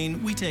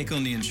McLean, we take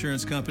on the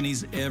insurance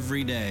companies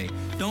every day.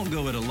 Don't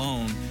go it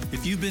alone.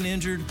 If you've been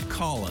injured,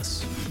 call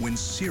us. When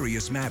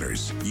serious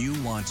matters,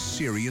 you want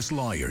serious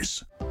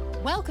lawyers.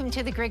 Welcome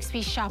to the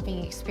Grigsby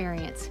shopping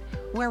experience,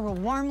 where we'll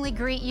warmly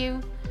greet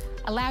you,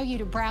 allow you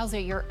to browse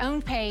at your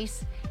own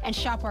pace, and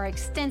shop our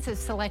extensive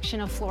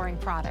selection of flooring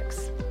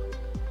products.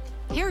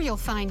 Here you'll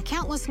find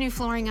countless new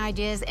flooring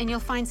ideas, and you'll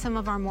find some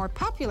of our more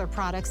popular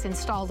products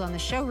installed on the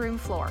showroom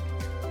floor.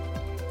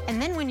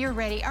 And then when you're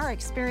ready, our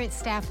experienced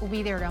staff will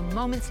be there at a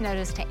moment's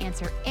notice to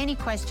answer any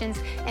questions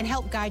and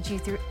help guide you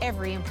through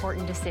every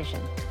important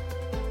decision.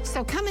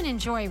 So come and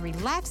enjoy a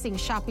relaxing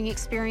shopping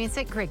experience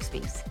at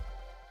Grigsby's.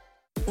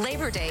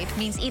 Labor Day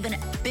means even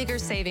bigger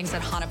savings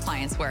at Hahn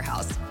Appliance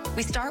Warehouse.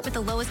 We start with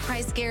the lowest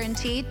price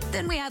guaranteed,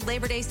 then we add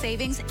Labor Day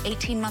savings,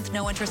 18-month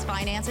no-interest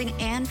financing,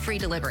 and free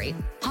delivery.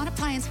 Hahn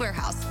Appliance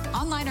Warehouse.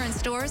 Online or in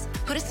stores,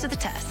 put us to the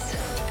test.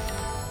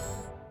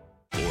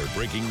 For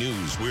breaking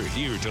news, we're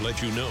here to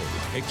let you know.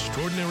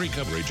 Extraordinary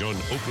coverage on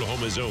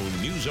Oklahoma's own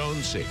News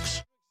on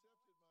 6.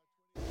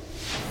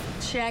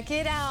 Check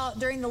it out.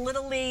 During the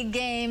Little League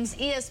games,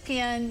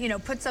 ESPN,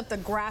 puts up the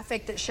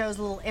graphic that shows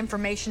a little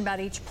information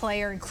about each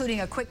player, including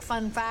a quick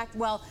fun fact.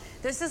 Well,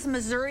 this is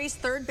Missouri's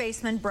third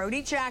baseman,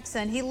 Brody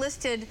Jackson. He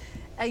listed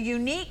a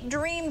unique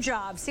dream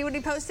job. See what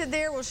he posted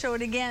there? We'll show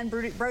it again.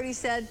 Brody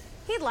said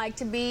he he'd like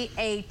to be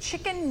a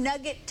chicken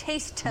nugget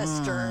taste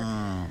tester.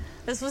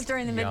 This was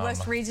during the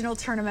Midwest Regional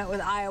Tournament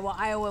with Iowa.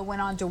 Iowa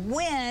went on to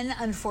win,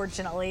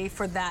 unfortunately,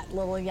 for that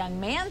little young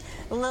man.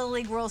 The Little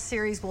League World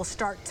Series will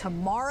start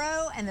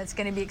tomorrow, and it's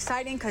going to be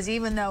exciting because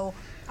even though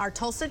our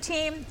Tulsa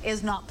team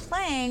is not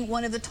playing,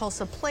 one of the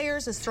Tulsa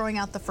players is throwing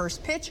out the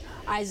first pitch.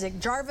 Isaac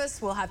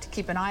Jarvis. We'll have to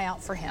keep an eye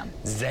out for him.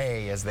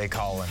 Zay, as they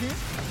call him.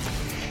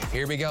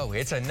 Here we go.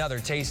 It's another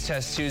Taste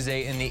Test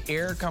Tuesday in the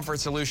Air Comfort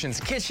Solutions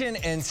kitchen,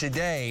 and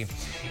today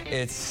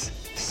it's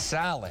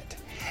salad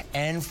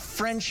and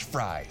French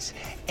fries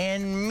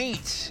and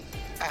meat.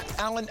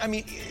 Alan, I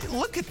mean,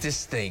 look at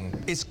this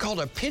thing. It's called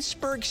a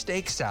Pittsburgh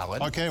steak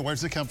salad. Okay, where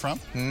does it come from?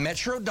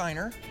 Metro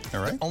Diner.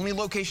 All right. The only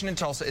location in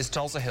Tulsa is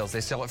Tulsa Hills.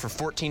 They sell it for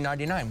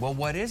 $14.99. Well,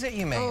 what is it,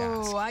 you may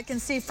ask? Oh, I can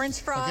see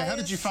French fries. Okay, how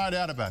did you find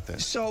out about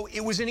this? So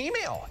it was an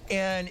email,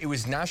 and it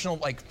was National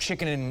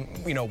Chicken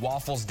and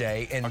Waffles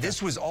Day, and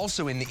this was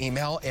also in the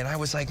email, and I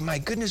was like, my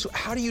goodness,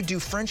 how do you do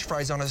French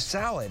fries on a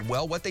salad?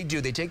 Well, what they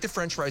do, they take the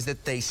French fries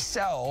that they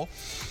sell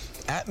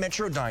at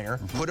Metro Diner,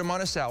 put them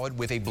on a salad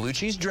with a blue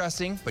cheese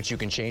dressing, but you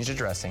can change the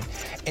dressing.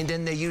 And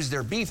then they use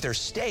their beef, their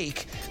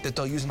steak, that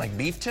they'll use in like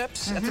beef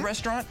tips at the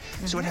restaurant.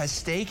 So it has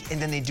steak,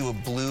 and then they do a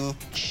blue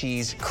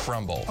cheese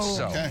crumble. Oh,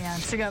 man.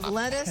 So you got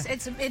lettuce.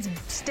 It's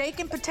steak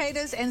and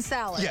potatoes and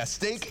salad. Yeah,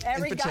 steak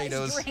and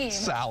potatoes,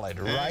 salad,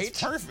 right?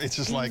 It's perfect. It's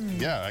just like,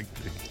 yeah, I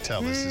can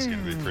tell this is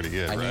going to be pretty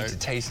good, I right? need to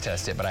taste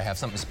test it, but I have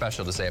something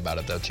special to say about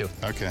it, though, too.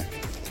 Okay.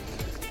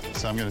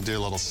 So I'm going to do a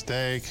little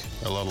steak,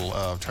 a little,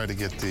 try to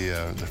get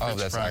the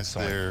French fries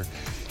there.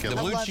 Get the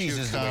blue cheese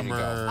is the way to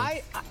go.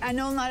 I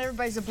know not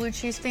everybody's a blue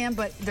cheese fan,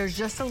 but there's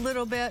just a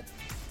little bit,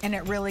 and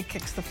it really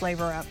kicks the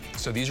flavor up.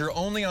 So these are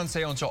only on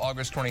sale until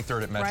August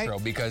 23rd at Metro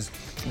because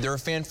they're a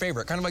fan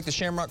favorite. Kind of like the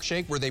Shamrock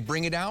Shake where they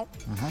bring it out,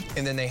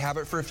 and then they have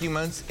it for a few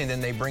months, and then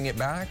they bring it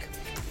back.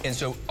 And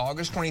so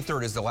August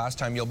 23rd is the last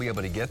time you'll be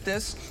able to get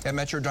this at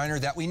Metro Diner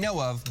that we know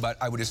of, but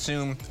I would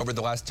assume over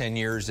the last 10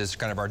 years is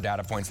kind of our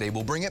data points. They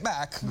will bring it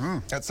back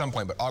at some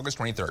point, but August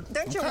 23rd.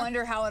 Don't you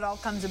wonder how it all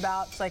comes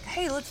about? It's like,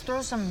 hey, let's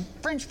throw some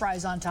French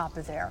fries on top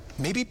of there.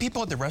 Maybe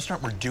people at the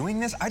restaurant were doing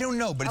this. I don't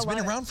know, but it's been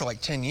around for like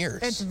 10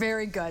 years. It's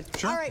very good.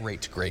 Sure. All right.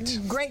 Great.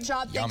 Great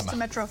job. Thanks to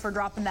Metro for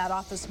dropping that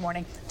off this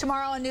morning.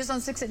 Tomorrow on News on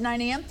 6 at 9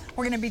 a.m.,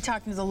 we're going to be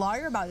talking to the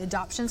lawyer about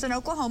adoptions in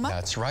Oklahoma.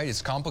 That's right.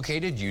 It's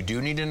complicated. You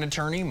do need an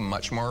attorney.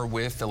 Much more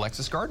with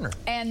Alexis Gardner.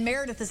 And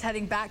Meredith is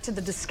heading back to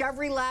the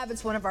Discovery Lab.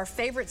 It's one of our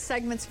favorite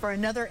segments for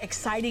another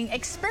exciting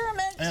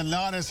experiment. And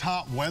not as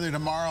hot weather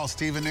tomorrow.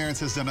 Stephen Aarons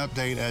has an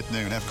update at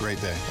noon. Have a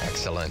great day.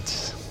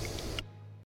 Excellent.